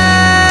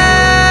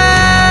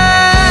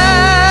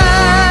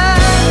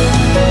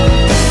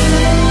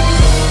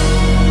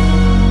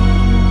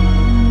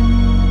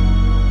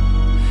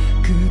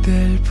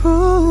 그댈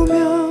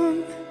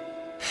보면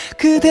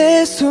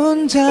그대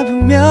손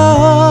잡으면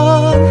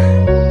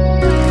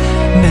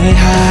내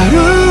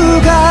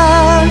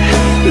하루가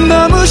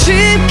너무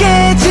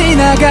쉽게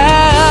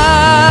지나가.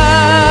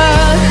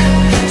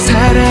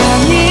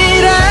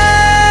 사랑이란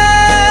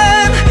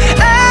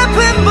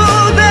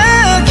아픔보다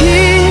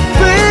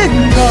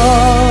기쁜 것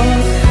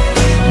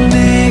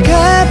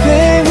내가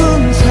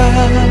배운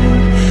사랑이야.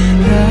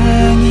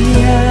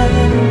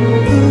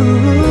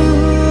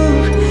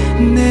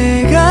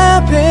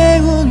 내가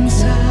배운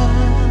사랑이야.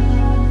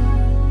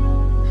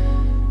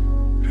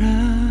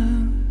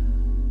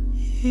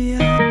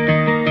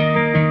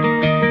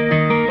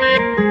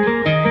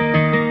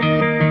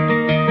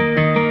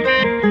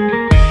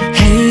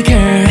 Hey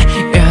girl,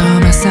 you're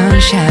my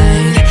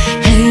sunshine.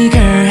 Hey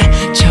girl,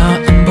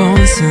 처음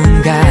본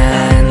순간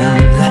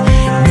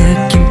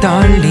느낌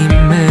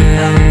떨림을.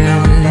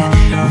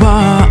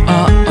 Whoa,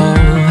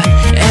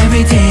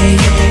 everyday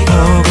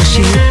보고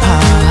싶어.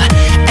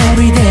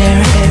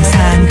 Everyday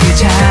항상 그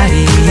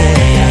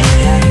자리에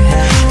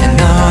난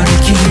너를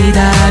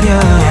기다려.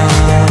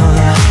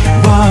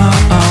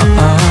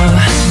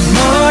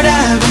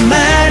 뭐라고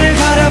말을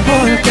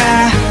걸어볼까.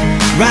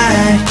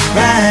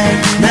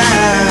 Right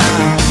now.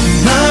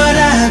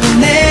 너라고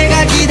내가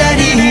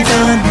기다리던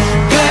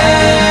girl.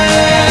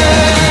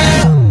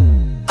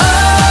 Oh,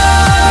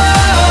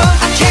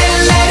 I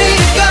can't let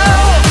it go.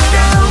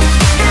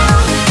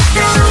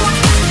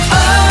 Oh,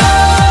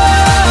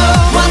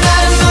 wanna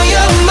know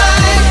your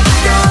mind.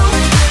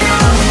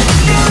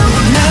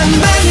 난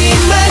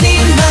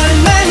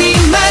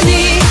많이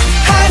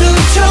하루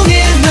종일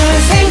널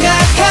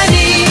생각하니.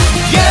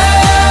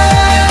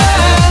 Yeah,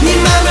 네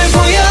맘을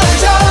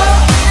보여줘.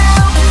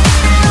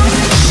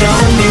 Show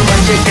me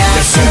what you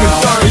got, 숨을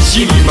girl. 떨어지지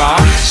마.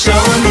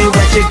 Show me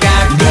what you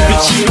got, girl.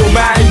 눈빛으로만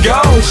go.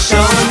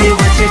 Show me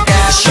what you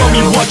got, Show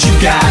me what you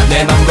got.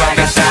 내 맘과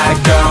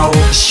같다고.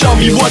 Show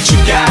me what you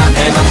got.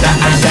 내 맘 다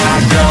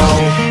안다고.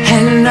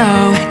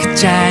 Hello, 그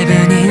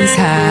짧은 인사.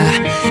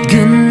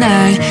 Good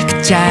night,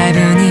 그 짧은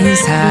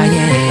인사에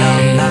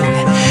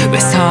왜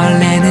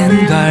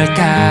설레는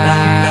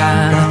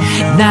걸까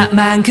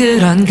나만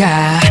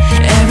그런가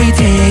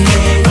Everyday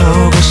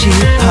보고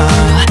싶어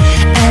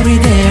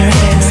Everyday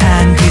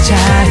항상 그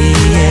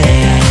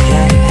자리에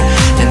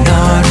난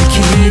너를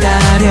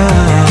기다려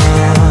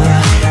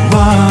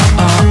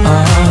뭐라고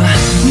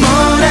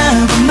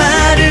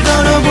말을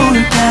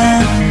걸어볼까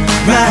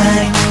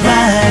Right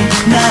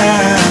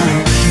now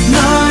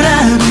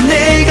너라고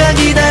내가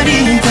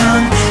기다리던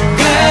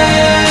girl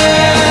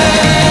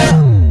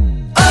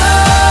Oh,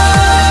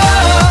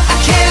 I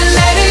can't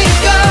let it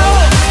go.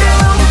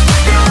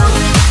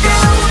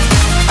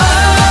 Oh,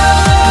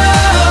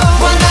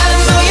 원하는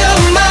your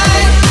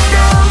mind.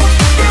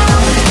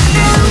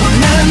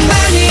 난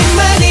많이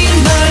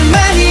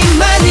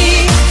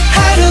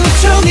하루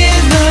종일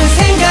널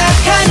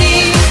생각하니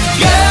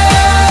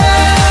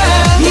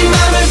girl 네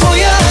맘을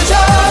보여줘.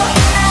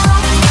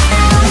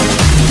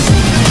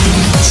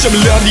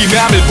 셔밀려 네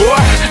맘을 보아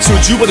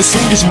소주보다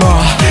숨기지 마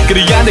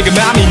그래야 내가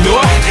맘이 너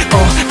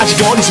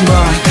아직 어리지만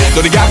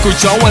너를 갖고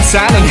정한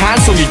사는 한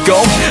송이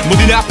꽃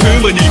모든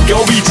아픔은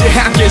잊고 이제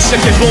함께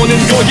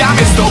시작해보는 거야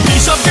It's no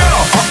piece of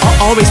girl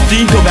Always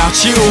think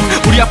about you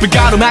우리 앞을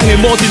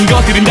가로막는 모든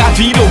것들은 다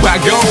뒤로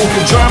가고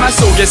드라마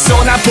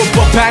속에서 난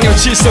뽀뽀한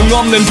여칠성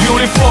없는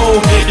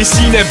beautiful 이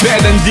씬에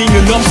bad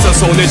ending은 없어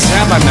손을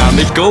잡아 나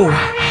믿고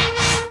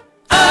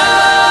Oh, I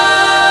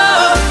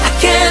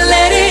can't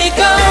let it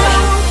go.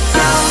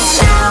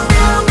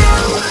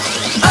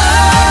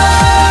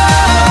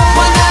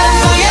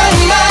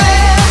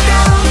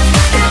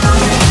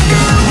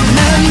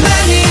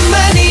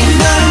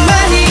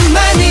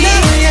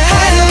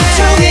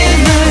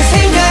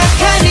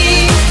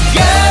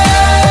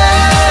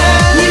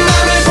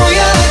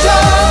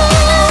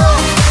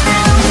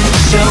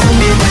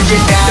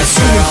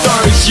 숨은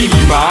떨어지지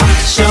마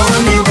Show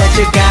me what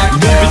you got,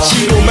 girl.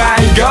 눈빛으로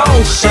많이 go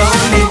Show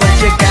me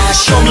what you got.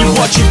 Show me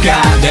what you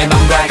got 내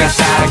맘과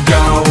같아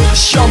go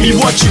Show me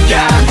what you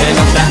got 내 맘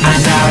다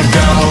알아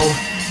go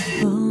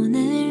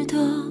오늘도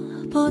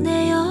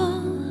보내요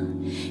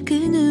그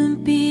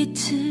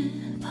눈빛을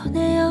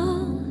보내요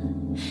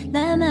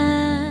나만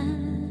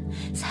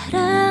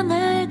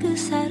사랑할 그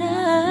사람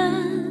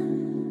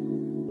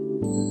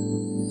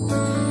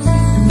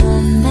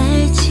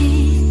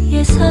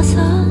먼발치에 서서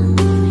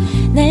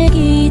날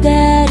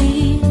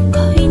기다리고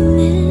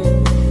있는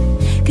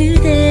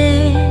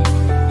그대가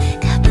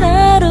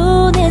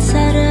바로 내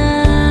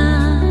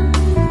사랑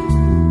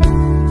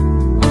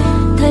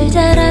덜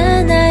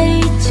자란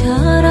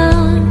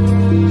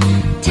아이처럼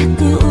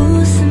자꾸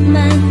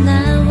웃음만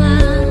나와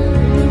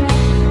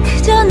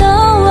그저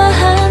너와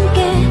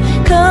함께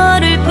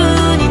걸을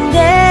뿐인데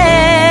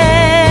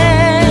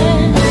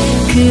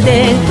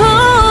그댈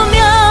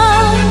보면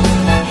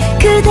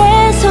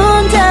그대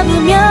손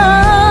잡으면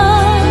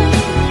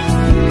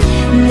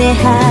내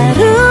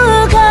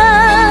하루가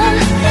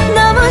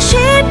너무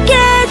쉽게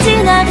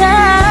지나가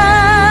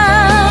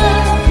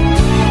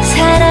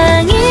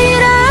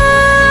사랑이란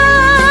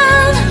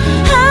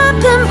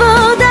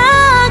아픔보다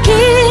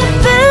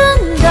기쁜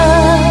걸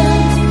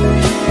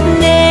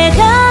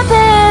내가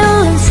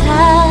배운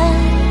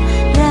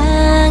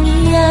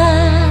사랑이야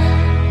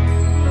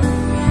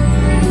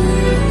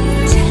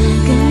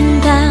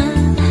작은 방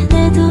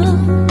안에도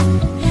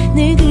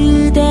늘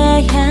그대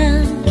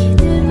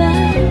향기들만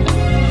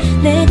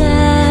내가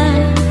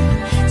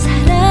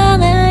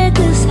사랑할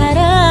그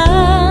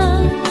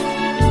사람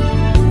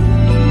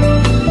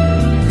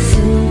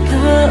슬퍼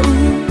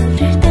울을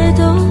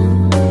때도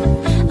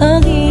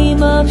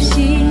어김없이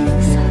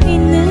서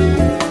있는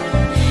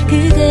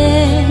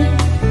그대가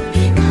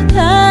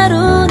바로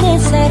내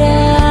사랑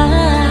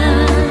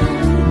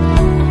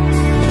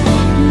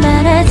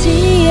말하지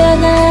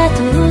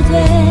않아도 돼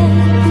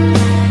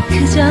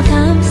그저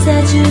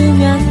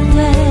감싸주면 돼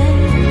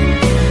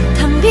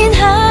텅 빈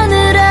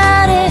하늘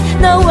아래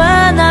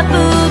너와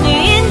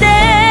나뿐인데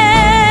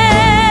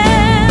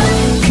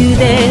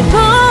그댈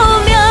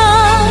보면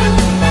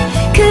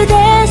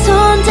그대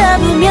손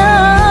잡으면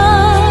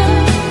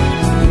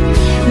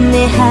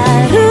내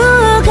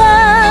하루가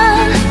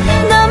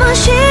너무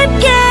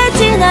쉽게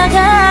지나가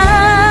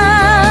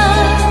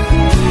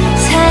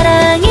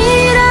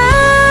사랑이란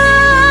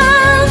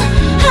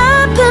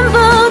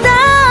아픔보다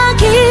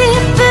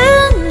기쁜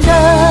걸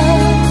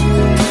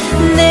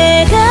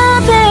내가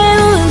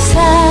배운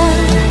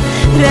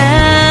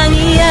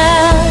사랑이야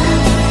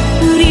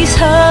우리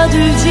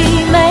서둘지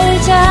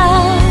말자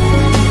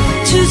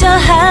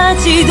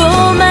주저하지도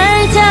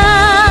말자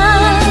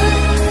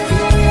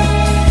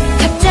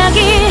갑자기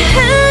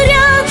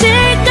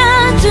흐려질까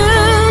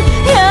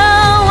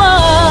두려워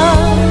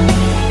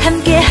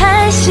함께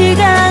할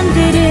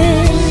시간들은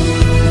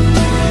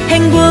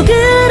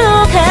행복으로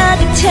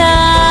가득 찬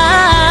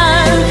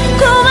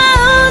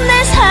고마운 내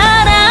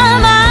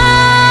사람아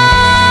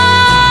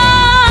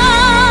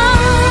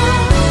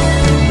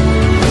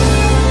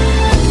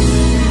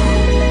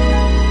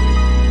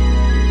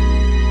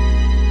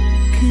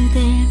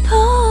그댈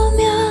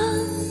보면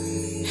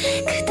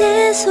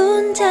그대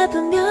손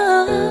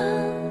잡으면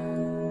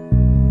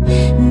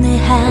내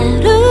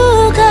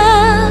하루가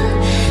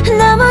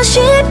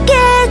쉽게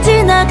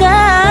지나가.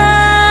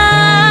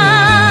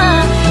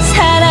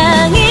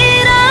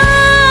 사랑이란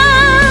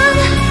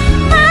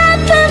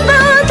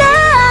아픔보다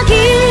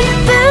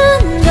기쁜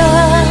건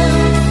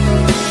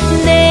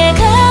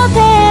내가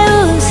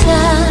배운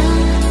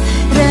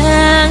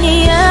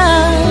사랑이야.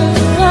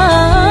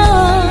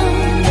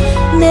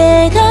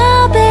 내가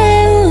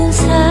배운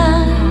사랑이야.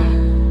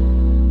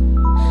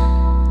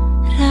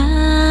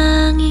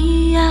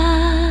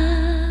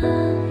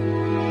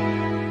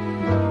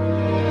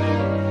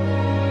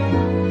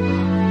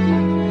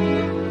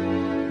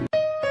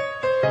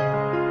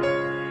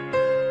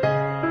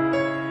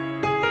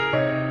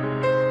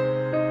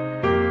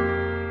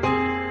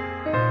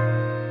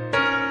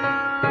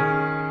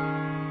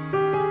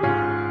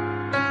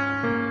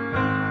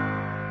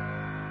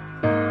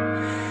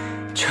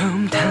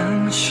 처음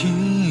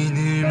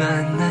당신을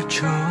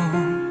만났죠.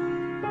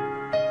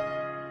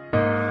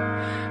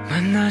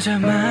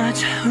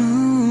 만나자마자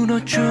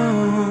울었죠.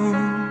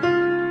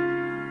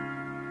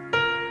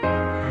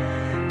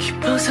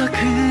 기뻐서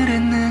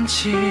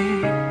그랬는지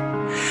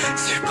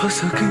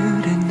슬퍼서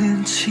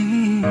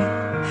그랬는지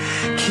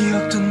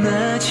기억도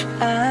나지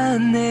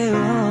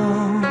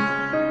않네요.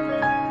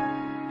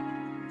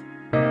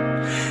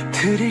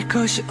 드릴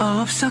것이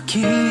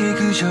없었기에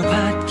그저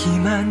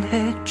받기만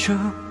했죠.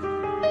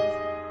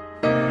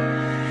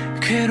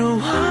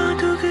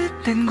 괴로워도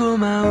그땐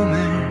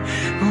고마움을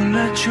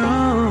몰랐죠.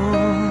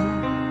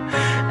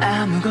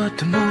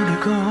 아무것도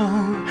모르고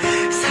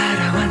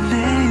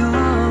살아왔네요.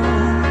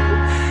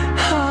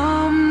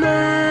 엄마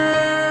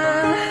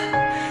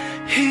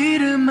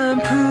이름만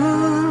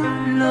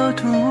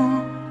불러도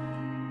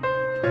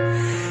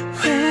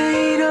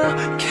왜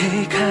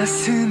이렇게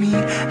가슴이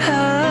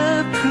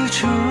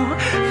아프죠.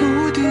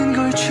 모든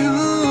걸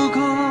주고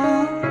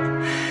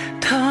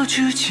더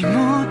주지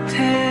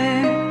못해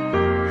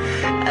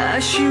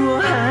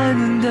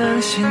아쉬워하는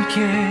당신께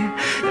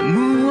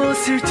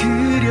무엇을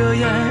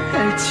드려야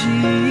할지.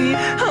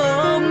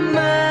 엄마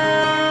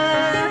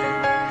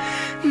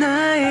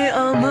나의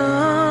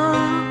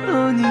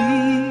어머니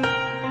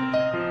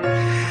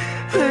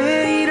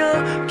왜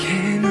이렇게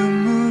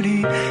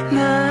눈물이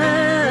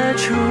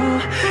나죠.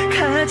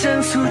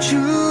 가장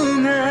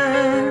소중한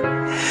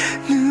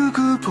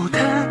누구보다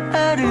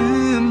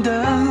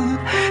아름다운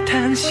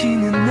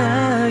당신은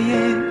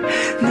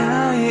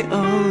나의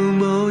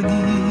어머니.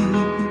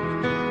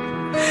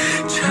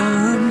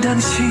 처음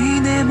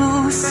당신의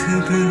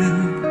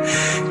모습은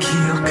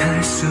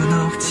기억할 순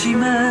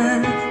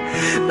없지만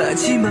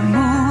마지막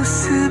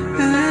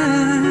모습은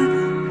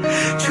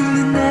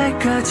죽는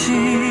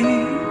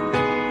날까지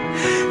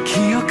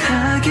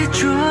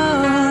기억하겠죠.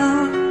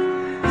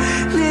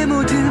 내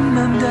모든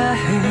맘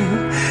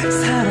다해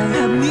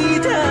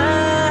사랑합니다.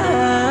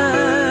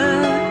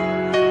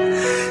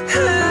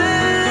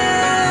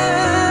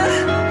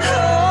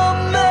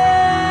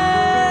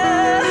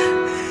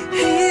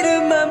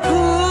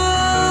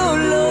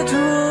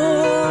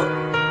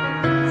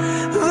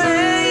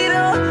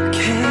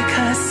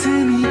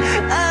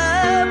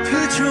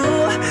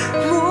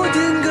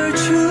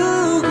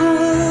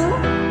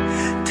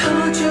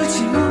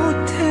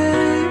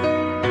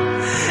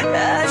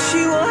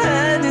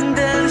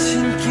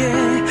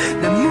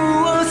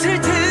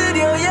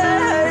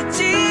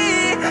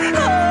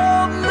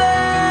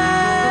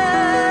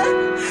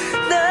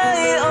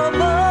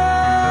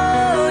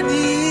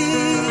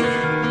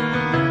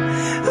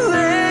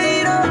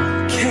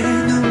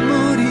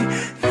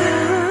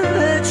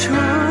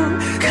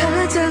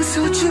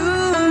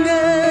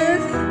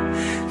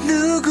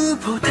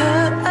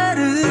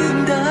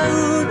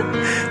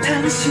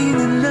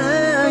 당신은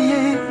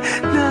나의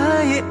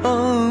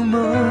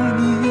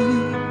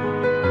어머니.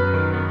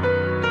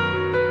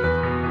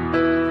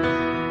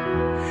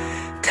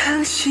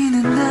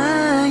 당신은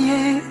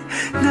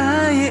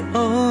나의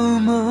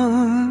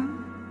어머니.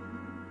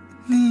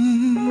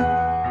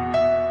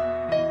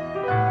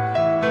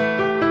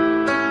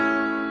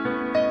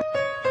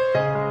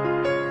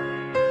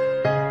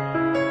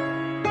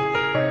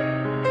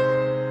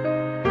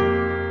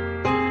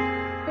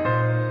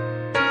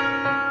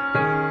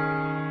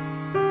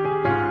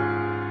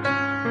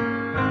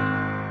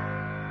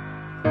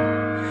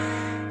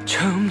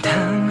 처음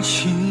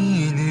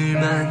당신을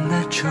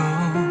만났죠.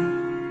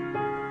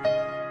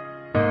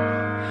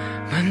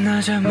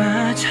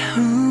 만나자마자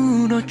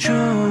울었죠.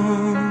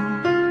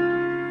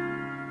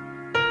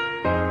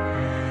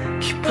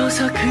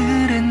 기뻐서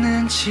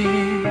그랬는지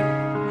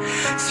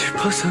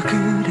슬퍼서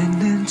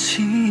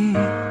그랬는지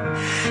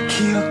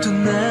기억도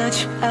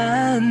나지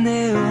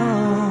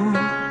않네요.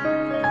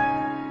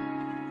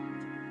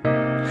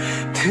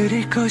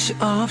 드릴 것이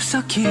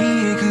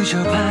없었기에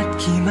그저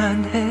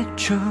받기만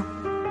했죠.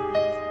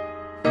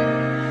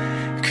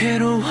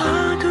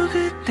 괴로워도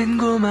그땐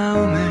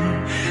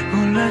고마움을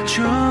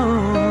몰랐죠.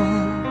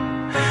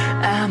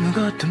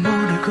 아무것도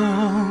모르고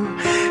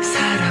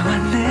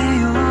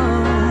살아왔네요.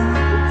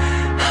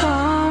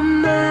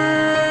 엄마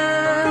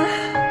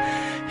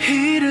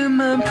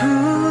이름만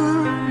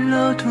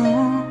불러도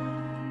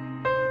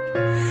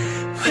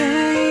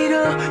왜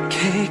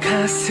이렇게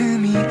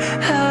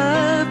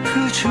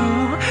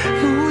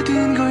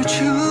모든 걸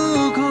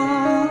주고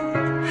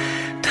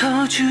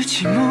더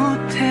주지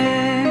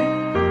못해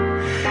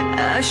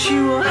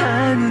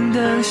아쉬워하는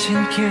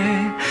당신께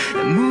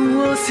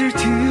무엇을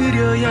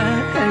드려야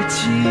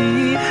할지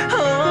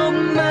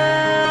엄마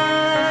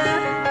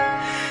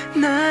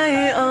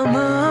나의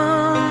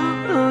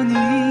어머니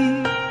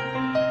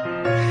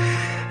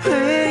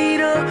왜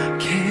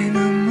이렇게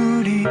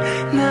눈물이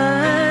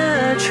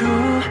나죠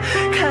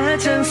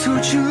가장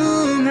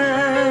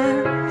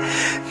소중한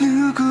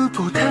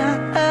누구보다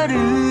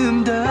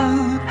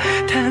아름다운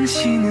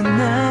당신은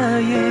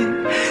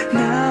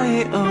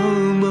나의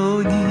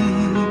어머니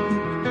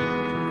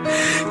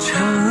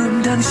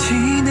처음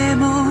당신의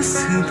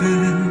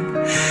모습은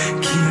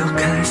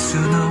기억할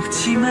순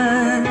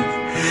없지만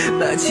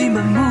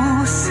마지막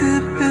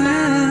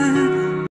모습은